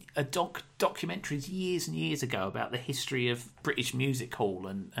from a documentaries years and years ago about the history of British music hall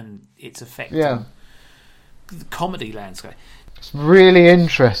and its effect on the comedy landscape. It's really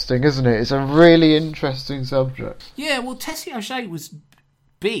interesting, isn't it? It's a really interesting subject. Yeah, well, Tessie O'Shea was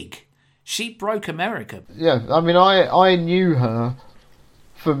big. She broke America. Yeah, I mean, I knew her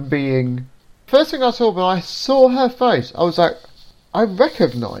from being... First thing I saw when I saw her face, I was like, I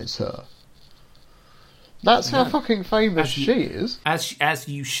recognise her. That's how fucking famous she is. As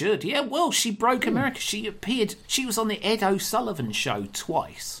you should. Yeah, well, she broke America. She appeared... She was on the Ed O'Sullivan Show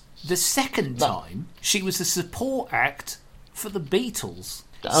twice. The second time, she was a support act for the Beatles.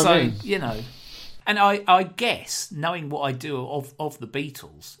 You know... And I guess, knowing what I do of the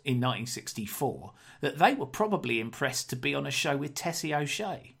Beatles in 1964, that they were probably impressed to be on a show with Tessie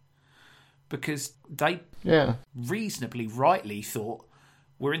O'Shea. Because they reasonably rightly thought,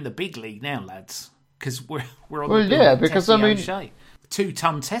 we're in the big league now, lads. Because we're on the bill with because Tessie I mean, O'Shea.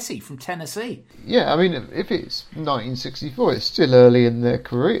 two-ton Tessie from Tennessee. Yeah, I mean, if it's 1964, it's still early in their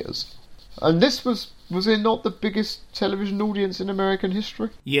careers. And this was it not the biggest television audience in American history?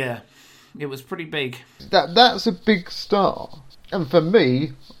 Yeah, it was pretty big. That's a big star. And for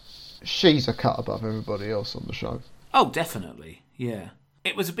me, she's a cut above everybody else on the show. Oh, definitely, yeah.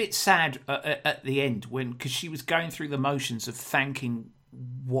 It was a bit sad at the end because she was going through the motions of thanking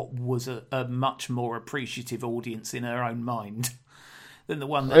what was a much more appreciative audience in her own mind than the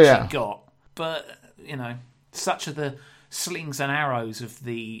one that she got. But, such are the slings and arrows of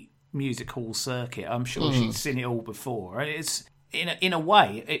the music hall circuit. I'm sure she'd seen it all before. It's in a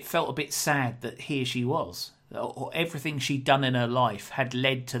way, it felt a bit sad that here she was. Everything she'd done in her life had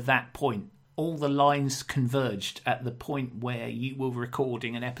led to that point. All the lines converged at the point where you were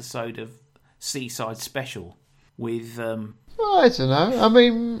recording an episode of Seaside Special with... I don't know. I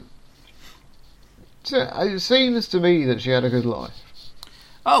mean, it seems to me that she had a good life.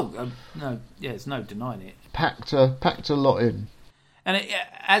 Oh, no, yeah, there's no denying it. Packed a lot in. And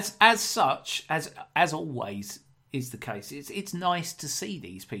as such, as always is the case, it's nice to see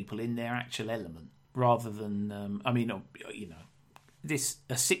these people in their actual element rather than this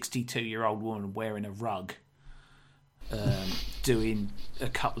a 62-year-old woman wearing a rug, doing a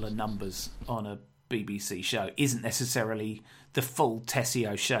couple of numbers on a BBC show isn't necessarily the full Tessie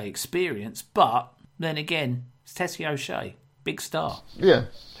O'Shea experience, but then again, it's Tessie O'Shea. Big star. Yeah.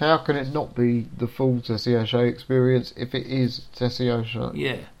 How can it not be the full Tessie O'Shea experience if it is Tessie O'Shea?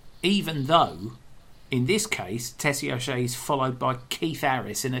 Yeah. Even though, in this case, Tessie O'Shea is followed by Keith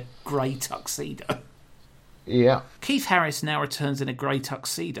Harris in a grey tuxedo. Yeah. Keith Harris now returns in a grey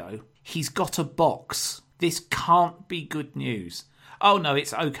tuxedo. He's got a box. This can't be good news. Oh no,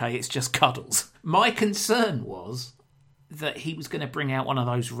 it's okay, it's just Cuddles. My concern was that he was going to bring out one of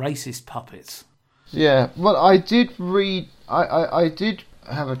those racist puppets. Yeah, well, I did read... I did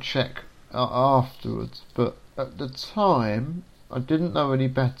have a check afterwards, but at the time, I didn't know any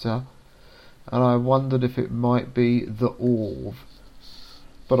better, and I wondered if it might be the Orv.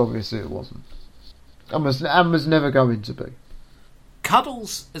 But obviously it wasn't. And was never going to be.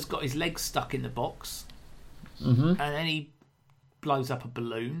 Cuddles has got his legs stuck in the box, and then he blows up a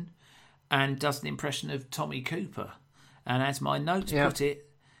balloon and does an impression of Tommy Cooper. And as my notes put it,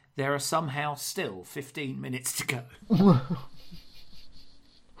 there are somehow still 15 minutes to go. Ladies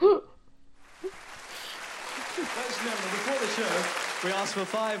and gentlemen, before the show, we asked for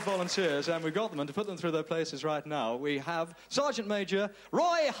 5 volunteers, and we've got them, and to put them through their places right now, we have Sergeant Major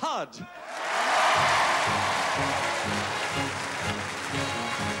Roy Hudd.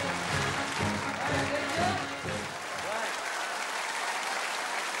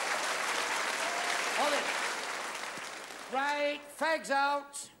 Right, fags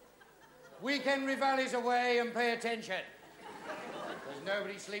out. Weekend revallies away and pay attention. Because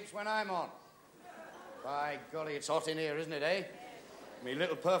nobody sleeps when I'm on. By golly, it's hot in here, isn't it, eh? Me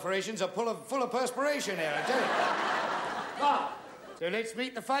little perforations are full of perspiration here, I tell you. Ah, so let's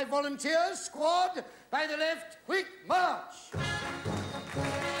meet the 5 volunteers. Squad, by the left, quick march. Here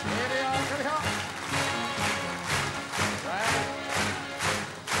they are, here we are. Right.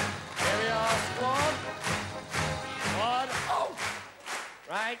 Here we are, squad. Squad, oh!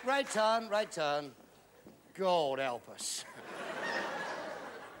 Right turn. God help us.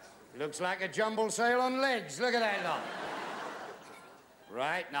 Looks like a jumble sale on legs. Look at that lot.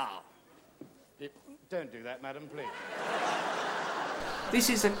 Right now. Don't do that, madam, please. This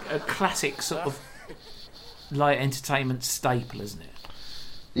is a classic sort of light entertainment staple, isn't it?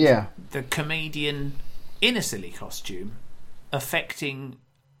 Yeah. The comedian in a silly costume affecting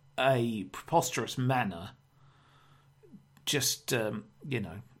a preposterous manner just,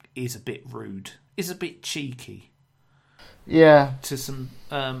 is a bit rude, is a bit cheeky. Yeah. To some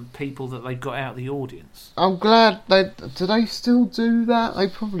people that they got out of the audience. I'm glad do they still do that? They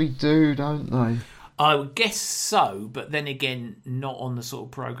probably do, don't they? I would guess so, but then again, not on the sort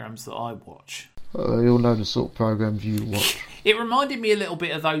of programmes that I watch. Well, you all know the sort of programmes you watch. It reminded me a little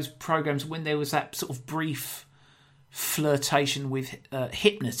bit of those programmes when there was that sort of brief flirtation with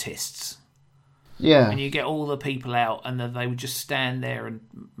hypnotists. Yeah. And you get all the people out and then they would just stand there and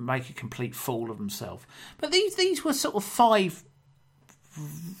make a complete fool of themselves. But these were sort of 5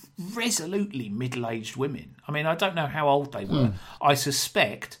 resolutely middle-aged women. I mean, I don't know how old they were. I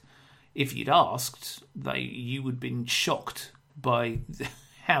suspect if you'd asked, you would have been shocked by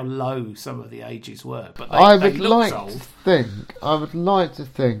how low some of the ages were. But I would like to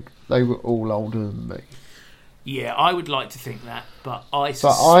think they were all older than me. Yeah, I would like to think that, but I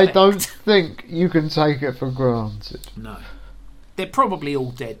don't think you can take it for granted. No. They're probably all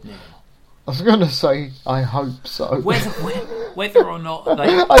dead now. I was going to say, I hope so. Whether or not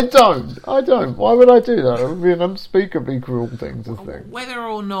they... I don't. Why would I do that? It would be an unspeakably cruel thing to think. Whether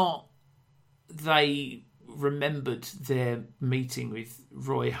or not they remembered their meeting with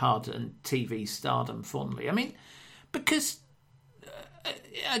Roy Hudd and TV stardom fondly. I mean, because,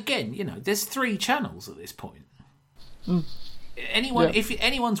 again, there's 3 channels at this point. If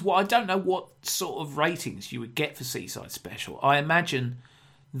anyone's... I don't know what sort of ratings you would get for Seaside Special. I imagine...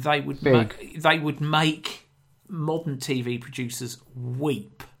 They would make modern TV producers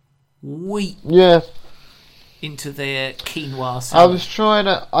weep into their quinoa salad. I was trying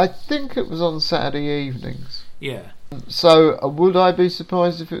to... I think it was on Saturday evenings. Yeah. So would I be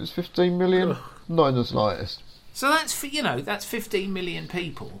surprised if it was 15 million? Not in the slightest. So that's that's 15 million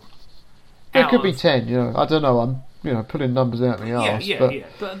people. It could be 10. I don't know. I'm putting numbers out the arse. Yeah.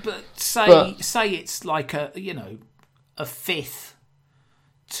 But say it's like a fifth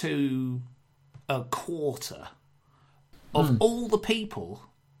to a quarter of all the people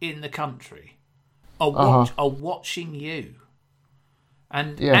in the country are watching you,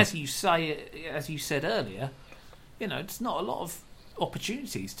 and as you said earlier, it's not a lot of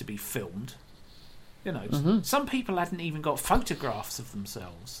opportunities to be filmed. Some people hadn't even got photographs of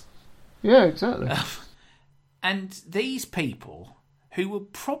themselves. Yeah, exactly. And these people, who were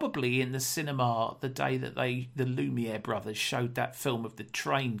probably in the cinema the day that the Lumiere brothers showed that film of the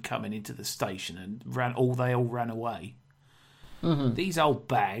train coming into the station and they all ran away. Mm-hmm. These old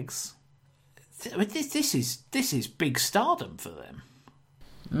bags. This is big stardom for them.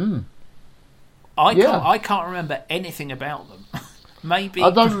 Mm. I can't remember anything about them. Maybe I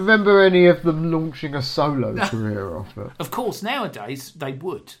don't remember any of them launching a solo career off it. Of course, nowadays they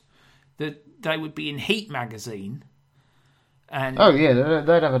would. They would be in Heat magazine. And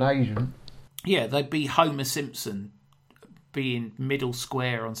they'd have an agent. Yeah, they'd be Homer Simpson being middle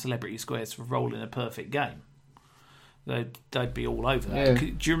square on Celebrity Squares for Rolling a Perfect Game. They'd be all over that.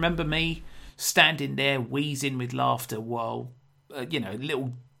 Yeah. Do you remember me standing there wheezing with laughter while, a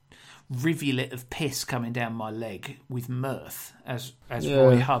little rivulet of piss coming down my leg with mirth as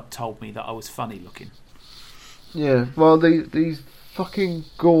Roy Hudd told me that I was funny looking? Yeah, well, these fucking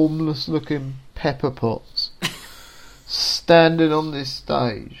gormless looking pepper pots standing on this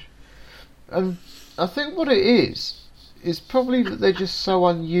stage, and I think what it is probably that they're just so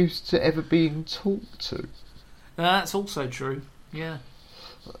unused to ever being talked to. That's also true. Yeah.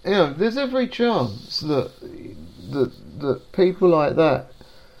 There's every chance that people like that,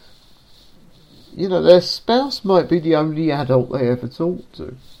 their spouse might be the only adult they ever talk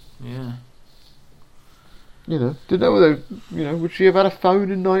to. Yeah. Didn't know whether, would she have had a phone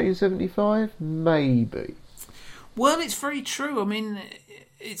in 1975? Maybe. Well, it's very true. I mean,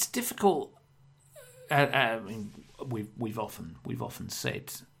 it's difficult. We've often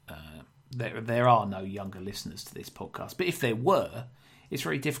said there are no younger listeners to this podcast, but if there were, it's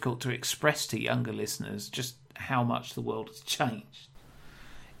very difficult to express to younger listeners just how much the world has changed.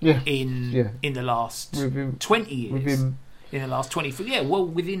 In the last 20 years. In the last 20,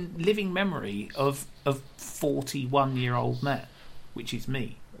 within living memory of 41-year-old man, which is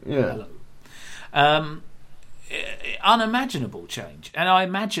me. Yeah. Hello. Unimaginable change, and I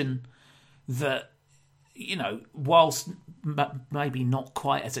imagine that whilst maybe not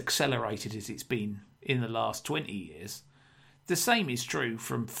quite as accelerated as it's been in the last 20 years, the same is true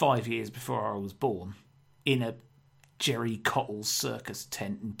from 5 years before I was born in a Jerry Cottle's circus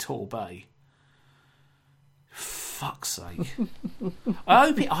tent in Torbay. Fuck's sake!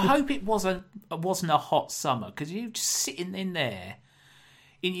 I hope it wasn't a hot summer, because you're just sitting in there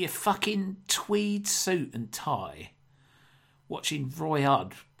in your fucking tweed suit and tie, watching Roy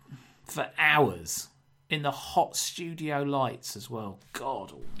Hudd for hours in the hot studio lights as well.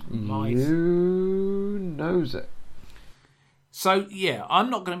 God almighty. You knows it. So, I'm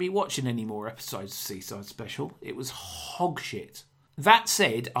not going to be watching any more episodes of Seaside Special. It was hog shit. That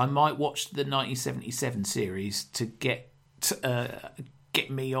said, I might watch the 1977 series to get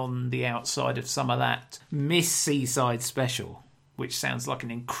me on the outside of some of that Miss Seaside Special, which sounds like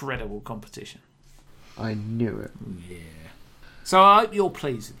an incredible competition. I knew it. Yeah. So I hope you're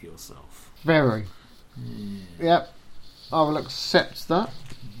pleased with yourself. Very. Yep. I will accept that.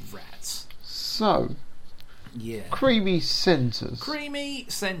 Rats. So. Yeah. Creamy Centres.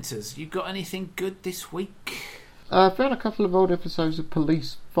 You got anything good this week? I found a couple of old episodes of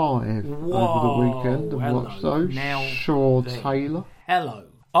Police 5 over the weekend and watched those. Shaw Taylor. Hello.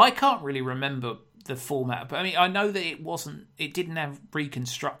 I can't really remember the format, but I mean, I know that it didn't have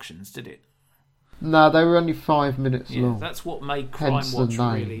reconstructions, did it? No, they were only 5 minutes long. That's what made Crime Watch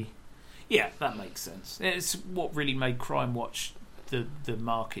really... Yeah, that makes sense. It's what really made Crime Watch the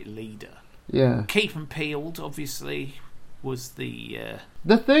market leader. Yeah. Keep 'em Peeled, obviously, was the...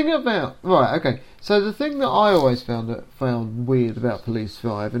 The thing about... Right, okay. So the thing that I always found weird about Police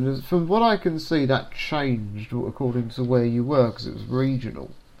 5, and from what I can see, that changed according to where you were, because it was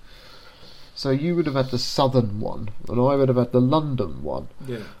regional. So you would have had the southern one, and I would have had the London one.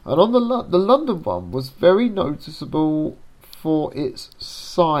 Yeah. And on the London one was very noticeable for its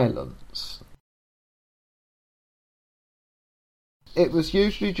silence. It was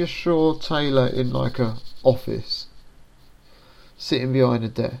usually just Shaw Taylor in like a office, sitting behind a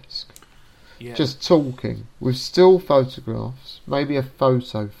desk, just talking with still photographs, maybe a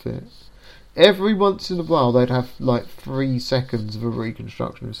photo fit. Every once in a while, they'd have like 3 seconds of a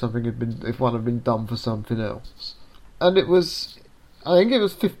reconstruction if one had been done for something else, and it was, I think it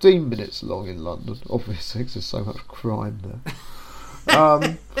was 15 minutes long in London. Obviously, 'cause there's so much crime there.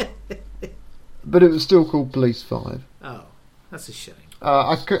 But it was still called Police 5. Oh, that's a shame.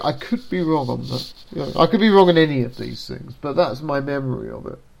 I could be wrong on that. I could be wrong on any of these things, but that's my memory of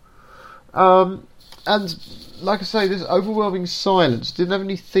it. And like I say, this overwhelming silence didn't have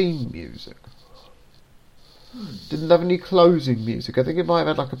any theme music. Didn't have any closing music. I think it might have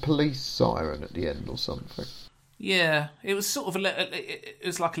had like a police siren at the end or something. Yeah, it was sort of it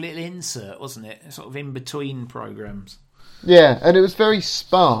was like a little insert, wasn't it? Sort of in between programs. Yeah, and it was very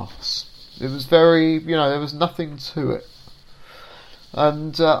sparse. It was very, there was nothing to it.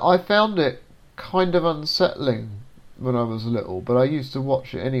 And I found it kind of unsettling when I was little, but I used to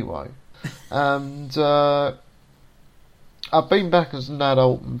watch it anyway. And I've been back as an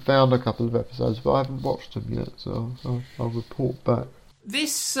adult and found a couple of episodes, but I haven't watched them yet, so I'll report back.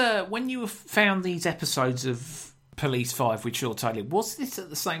 This, when you found these episodes of Police 5 with Shaw Taylor, was this at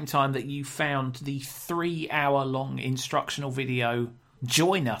the same time that you found the 3-hour-long instructional video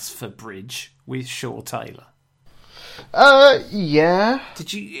Join Us for Bridge with Shaw Taylor? Yeah.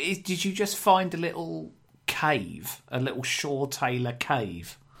 Did you just find a little cave, a little Shaw Taylor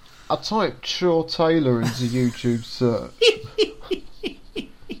cave? I typed Shaw Taylor into YouTube search.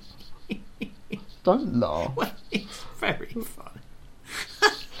 Don't laugh. Well, it's very funny.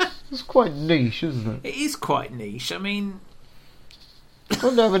 It's quite niche, isn't it? It is quite niche. I mean, I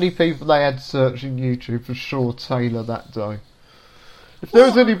wonder how many people they had searching YouTube for Shaw Taylor that day. If there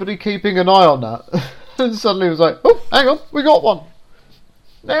was anybody keeping an eye on that, and suddenly it was like, oh, hang on, we got one.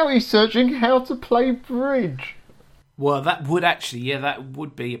 Now he's searching how to play bridge. Well, that would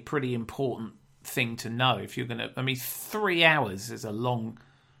be a pretty important thing to know if you're going to... I mean, 3 hours is a long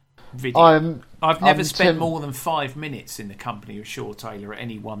video. I've never spent more than 5 minutes in the company of Shaw Taylor at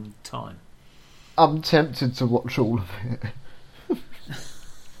any one time. I'm tempted to watch all of it.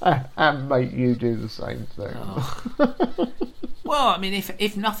 And make you do the same thing. Oh. Well, I mean,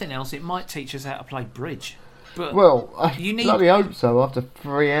 if nothing else, it might teach us how to play bridge. But I bloody hope so after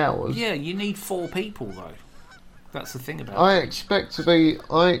 3 hours. Yeah, you need 4 people, though. That's the thing about it. I expect to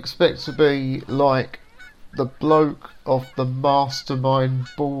be like the bloke off the Mastermind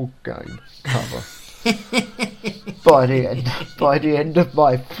board game cover. By the end of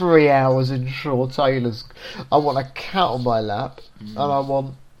my 3 hours in Shaw Taylor's, I want a cat on my lap, and I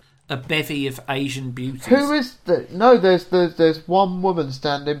want a bevy of Asian beauties. Who is that? No, there's one woman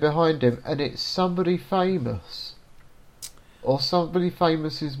standing behind him, and it's somebody famous, or somebody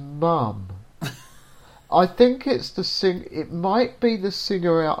famous's mum. I think it's it might be the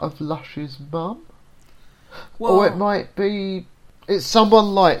singer out of Lush's mum. Well, or it might be... It's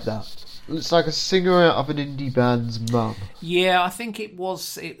someone like that. It's like a singer out of an indie band's mum. Yeah, I think it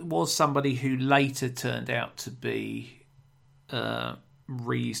was somebody who later turned out to be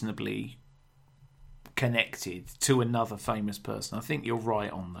reasonably connected to another famous person. I think you're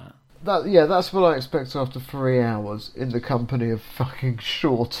right on that. That's what I expect after 3 hours in the company of fucking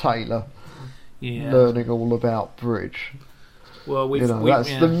Shaw Taylor. Yeah. Learning all about bridge. Well, that's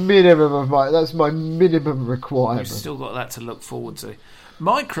the minimum of that's my minimum requirement. We've still got that to look forward to.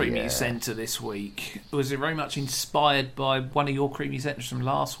 My Creamy Centre this week was very much inspired by one of your Creamy Centres from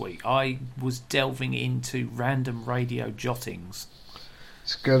last week. I was delving into Random Radio Jottings.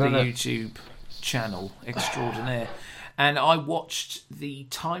 It's good, the YouTube channel extraordinaire, and I watched the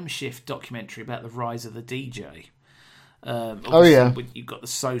Time Shift documentary about the rise of the DJ. You've got the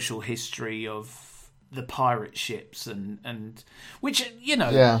social history of the pirate ships and which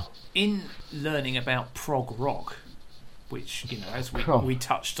in learning about prog rock, which as we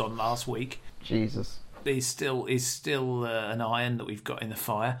touched on last week, Jesus is still an iron that we've got in the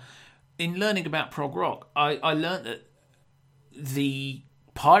fire. In learning about prog rock, I learned that the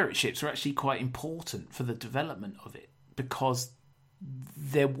pirate ships were actually quite important for the development of it, because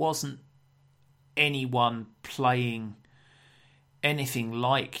there wasn't anyone playing anything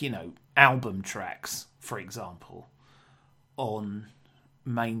like album tracks, for example, on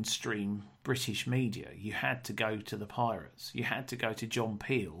mainstream British media. You had to go to the Pirates. You had to go to John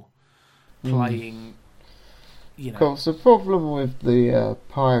Peel playing, Of course, the problem with the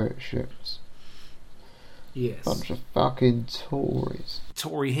pirate ships, yes, bunch of fucking Tories.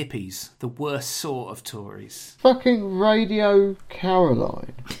 Tory hippies, the worst sort of Tories. Fucking Radio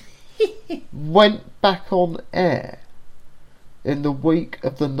Caroline went back on air in the week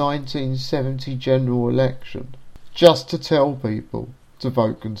of the 1970 general election just to tell people to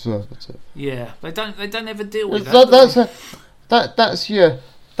vote Conservative. Yeah, they don't ever deal with that.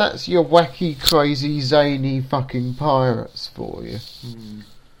 That's your wacky, crazy, zany fucking pirates for you.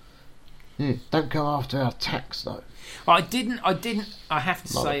 Yeah, don't go after our tax though. I have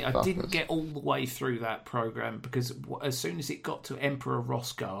to say, I didn't get all the way through that programme because as soon as it got to Emperor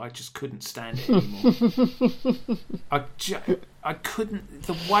Roscoe, I just couldn't stand it anymore. I couldn't.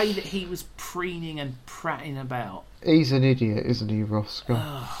 The way that he was preening and prattling about. He's an idiot, isn't he, Roscoe?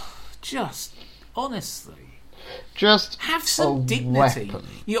 Just, honestly. Just have some dignity. Weapon.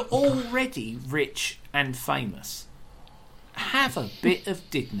 You're already rich and famous. Have a bit of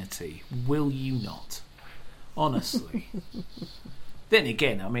dignity, will you not? Honestly. Then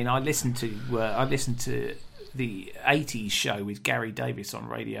again, I mean, I listened to the 80s show with Gary Davis on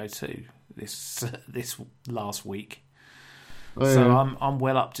Radio 2 this last week. Oh, yeah. So I'm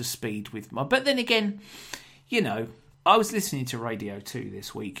well up to speed with my. But then again, you know, I was listening to Radio 2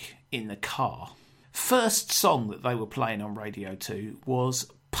 this week in the car. First song that they were playing on Radio 2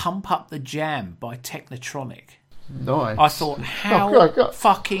 was Pump Up the Jam by Technotronic. Nice. I thought, how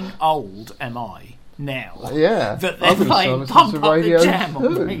fucking old am I now? Yeah. That they're playing Pump Up the Jam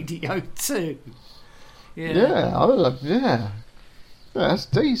on Radio 2. Yeah. Yeah, that's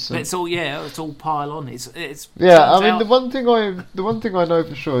decent. It's all pile on. It's yeah. I mean, the one thing I know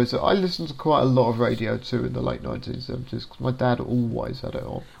for sure is that I listened to quite a lot of Radio 2 in the late 1970s because my dad always had it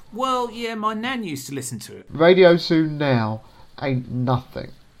on. Well, yeah, my nan used to listen to it. Radio 2 now ain't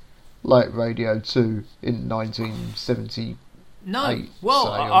nothing like Radio 2 in 1970. No, well,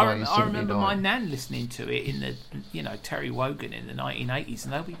 I remember my nan listening to it in the, Terry Wogan in the 1980s,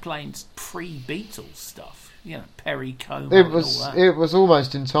 and they'll be playing pre-Beatles stuff, Perry Como. It was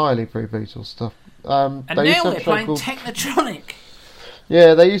almost entirely pre-Beatles stuff. And now they're playing Technotronic.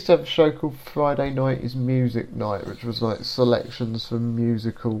 Yeah, they used to have a show called Friday Night is Music Night, which was like selections from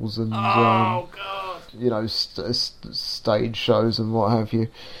musicals and stage shows and what have you.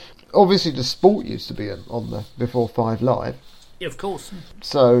 Obviously, the sport used to be on there before 5 Live. Yeah, of course.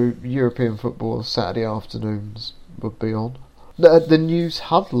 So European football Saturday afternoons would be on. The news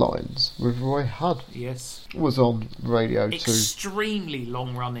headlines with Roy Hudd. Yes, was on Radio 2. Extremely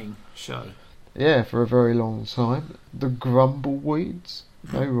long-running show. Yeah, for a very long time. The Grumbleweeds,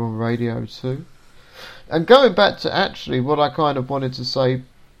 they were on Radio 2. And going back to actually what I kind of wanted to say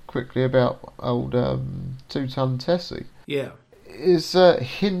quickly about old Two-Ton Tessie. Yeah. Is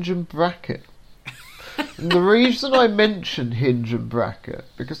Hinge and Bracket. And the reason I mentioned Hinge and Bracket,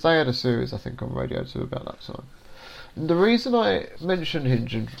 because they had a series I think on Radio 2 about that time. And the reason I mentioned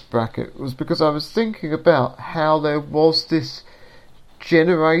Hinge and Bracket was because I was thinking about how there was this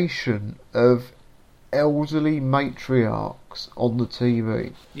generation of elderly matriarchs on the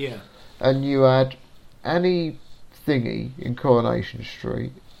TV. Yeah. And you had Annie Thingy in Coronation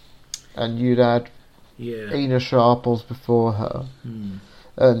Street, and you'd had Ina Sharples before her.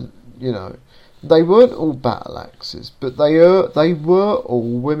 And, they weren't all battle axes, but they were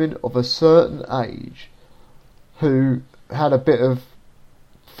all women of a certain age who had a bit of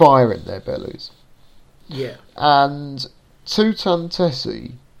fire in their bellies. Yeah. And Two-Ton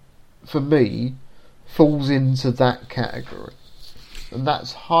Tessie, for me, falls into that category. And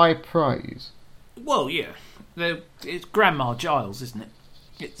that's high praise. Well, yeah. It's Grandma Giles, isn't it?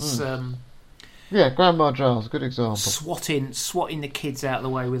 It's... Yeah, Grandma Giles, good example. Swatting the kids out of the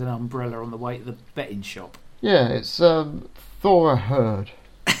way with an umbrella on the way to the betting shop. Yeah, it's Thora Hird.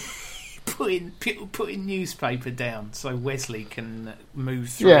 putting newspaper down so Wesley can move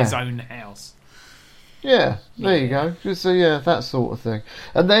through his own house. Yeah, there you go. So that sort of thing.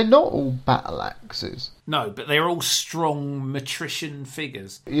 And they're not all battle axes. No, but they're all strong matrician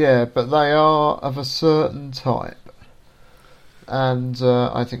figures. Yeah, but they are of a certain type. And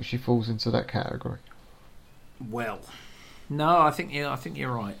I think she falls into that category. Well, no, I think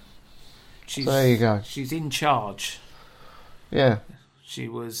you're right. So there you go. She's in charge. Yeah. She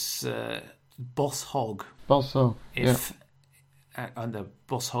was Boss Hog. Boss Hog. And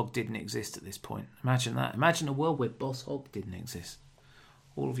Boss Hog didn't exist at this point. Imagine that. Imagine a world where Boss Hog didn't exist.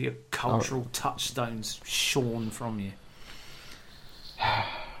 All of your cultural touchstones shorn from you.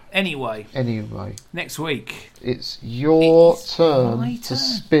 Anyway, next week it's your my turn to turn.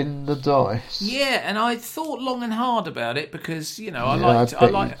 spin the dice. Yeah, and I thought long and hard about it because I I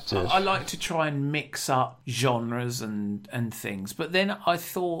bet like you did. I like to try and mix up genres and things. But then I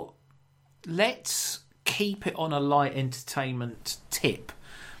thought, let's keep it on a light entertainment tip,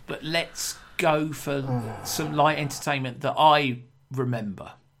 but let's go for some light entertainment that I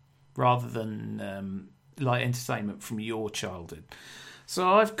remember rather than light entertainment from your childhood. So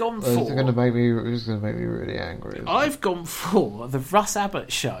I've gone for. It's going to make me really angry. isn't it? I've gone for the Russ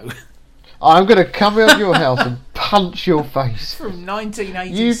Abbott Show I'm going to come around your house and punch your face. from You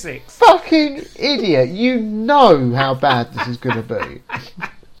 1986. fucking idiot! You know how bad this is going to be.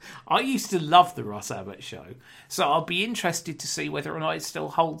 I used to love the Russ Abbott Show, so I'll be interested to see whether or not it still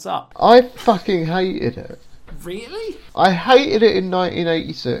holds up. I fucking hated it. Really? I hated it in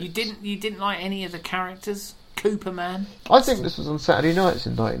 1986. You didn't like any of the characters? Cooper Man? I think this was on Saturday nights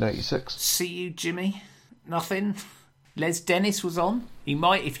in 1986. See You, Jimmy? Nothing? Les Dennis was on? He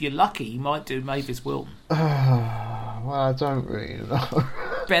might, if you're lucky, he might do Mavis Wilton. Well, I don't really know.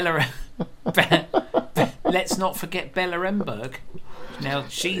 Bella... Let's not forget Bella Remberg. Now,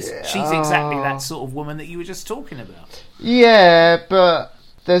 she's exactly that sort of woman that you were just talking about. Yeah, but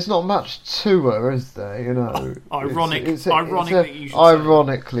there's not much to her, is there? You know, Ironic that you should say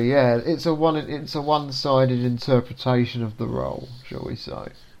ironically, yeah, it's a one-sided interpretation of the role, shall we say?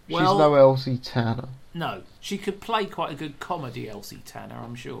 She's Well- no Elsie Tanner. No, she could play quite a good comedy Elsie Tanner,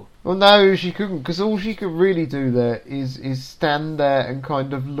 I'm sure. Well, no, she couldn't, because all she could really do there is stand there and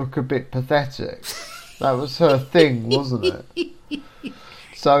kind of look a bit pathetic. That was her thing, wasn't it?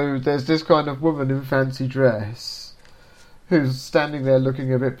 So there's this kind of woman in fancy dress who's standing there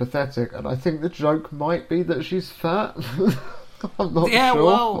looking a bit pathetic, and I think the joke might be that she's fat. I'm not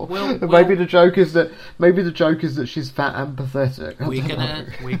sure. Well, maybe the joke is that she's fat and pathetic.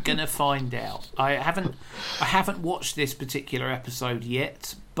 we're gonna find out. I haven't watched this particular episode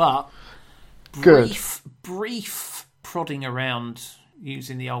yet, but brief prodding around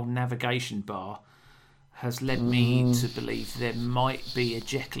using the old navigation bar has led me to believe there might be a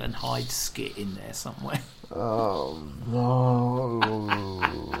Jekyll and Hyde skit in there somewhere. Oh no.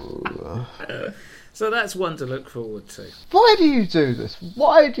 So that's one to look forward to. Why do you do this?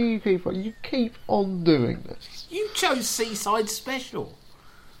 Why do you keep on doing this? You chose Seaside Special.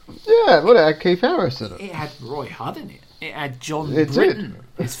 Yeah, well, it had Keith Harris in it. It had Roy Hudd in it. It had John It did. Britton,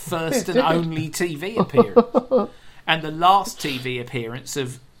 his first and only TV appearance. And the last TV appearance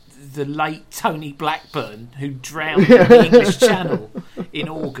of the late Tony Blackburn, who drowned on the English Channel in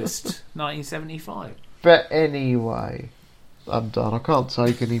August 1975. But anyway, I'm done. I can't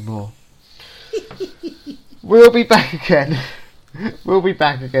take any more. We'll be back again. We'll be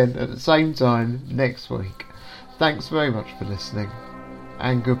back again at the same time next week. Thanks very much for listening,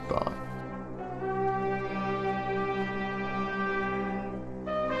 and goodbye.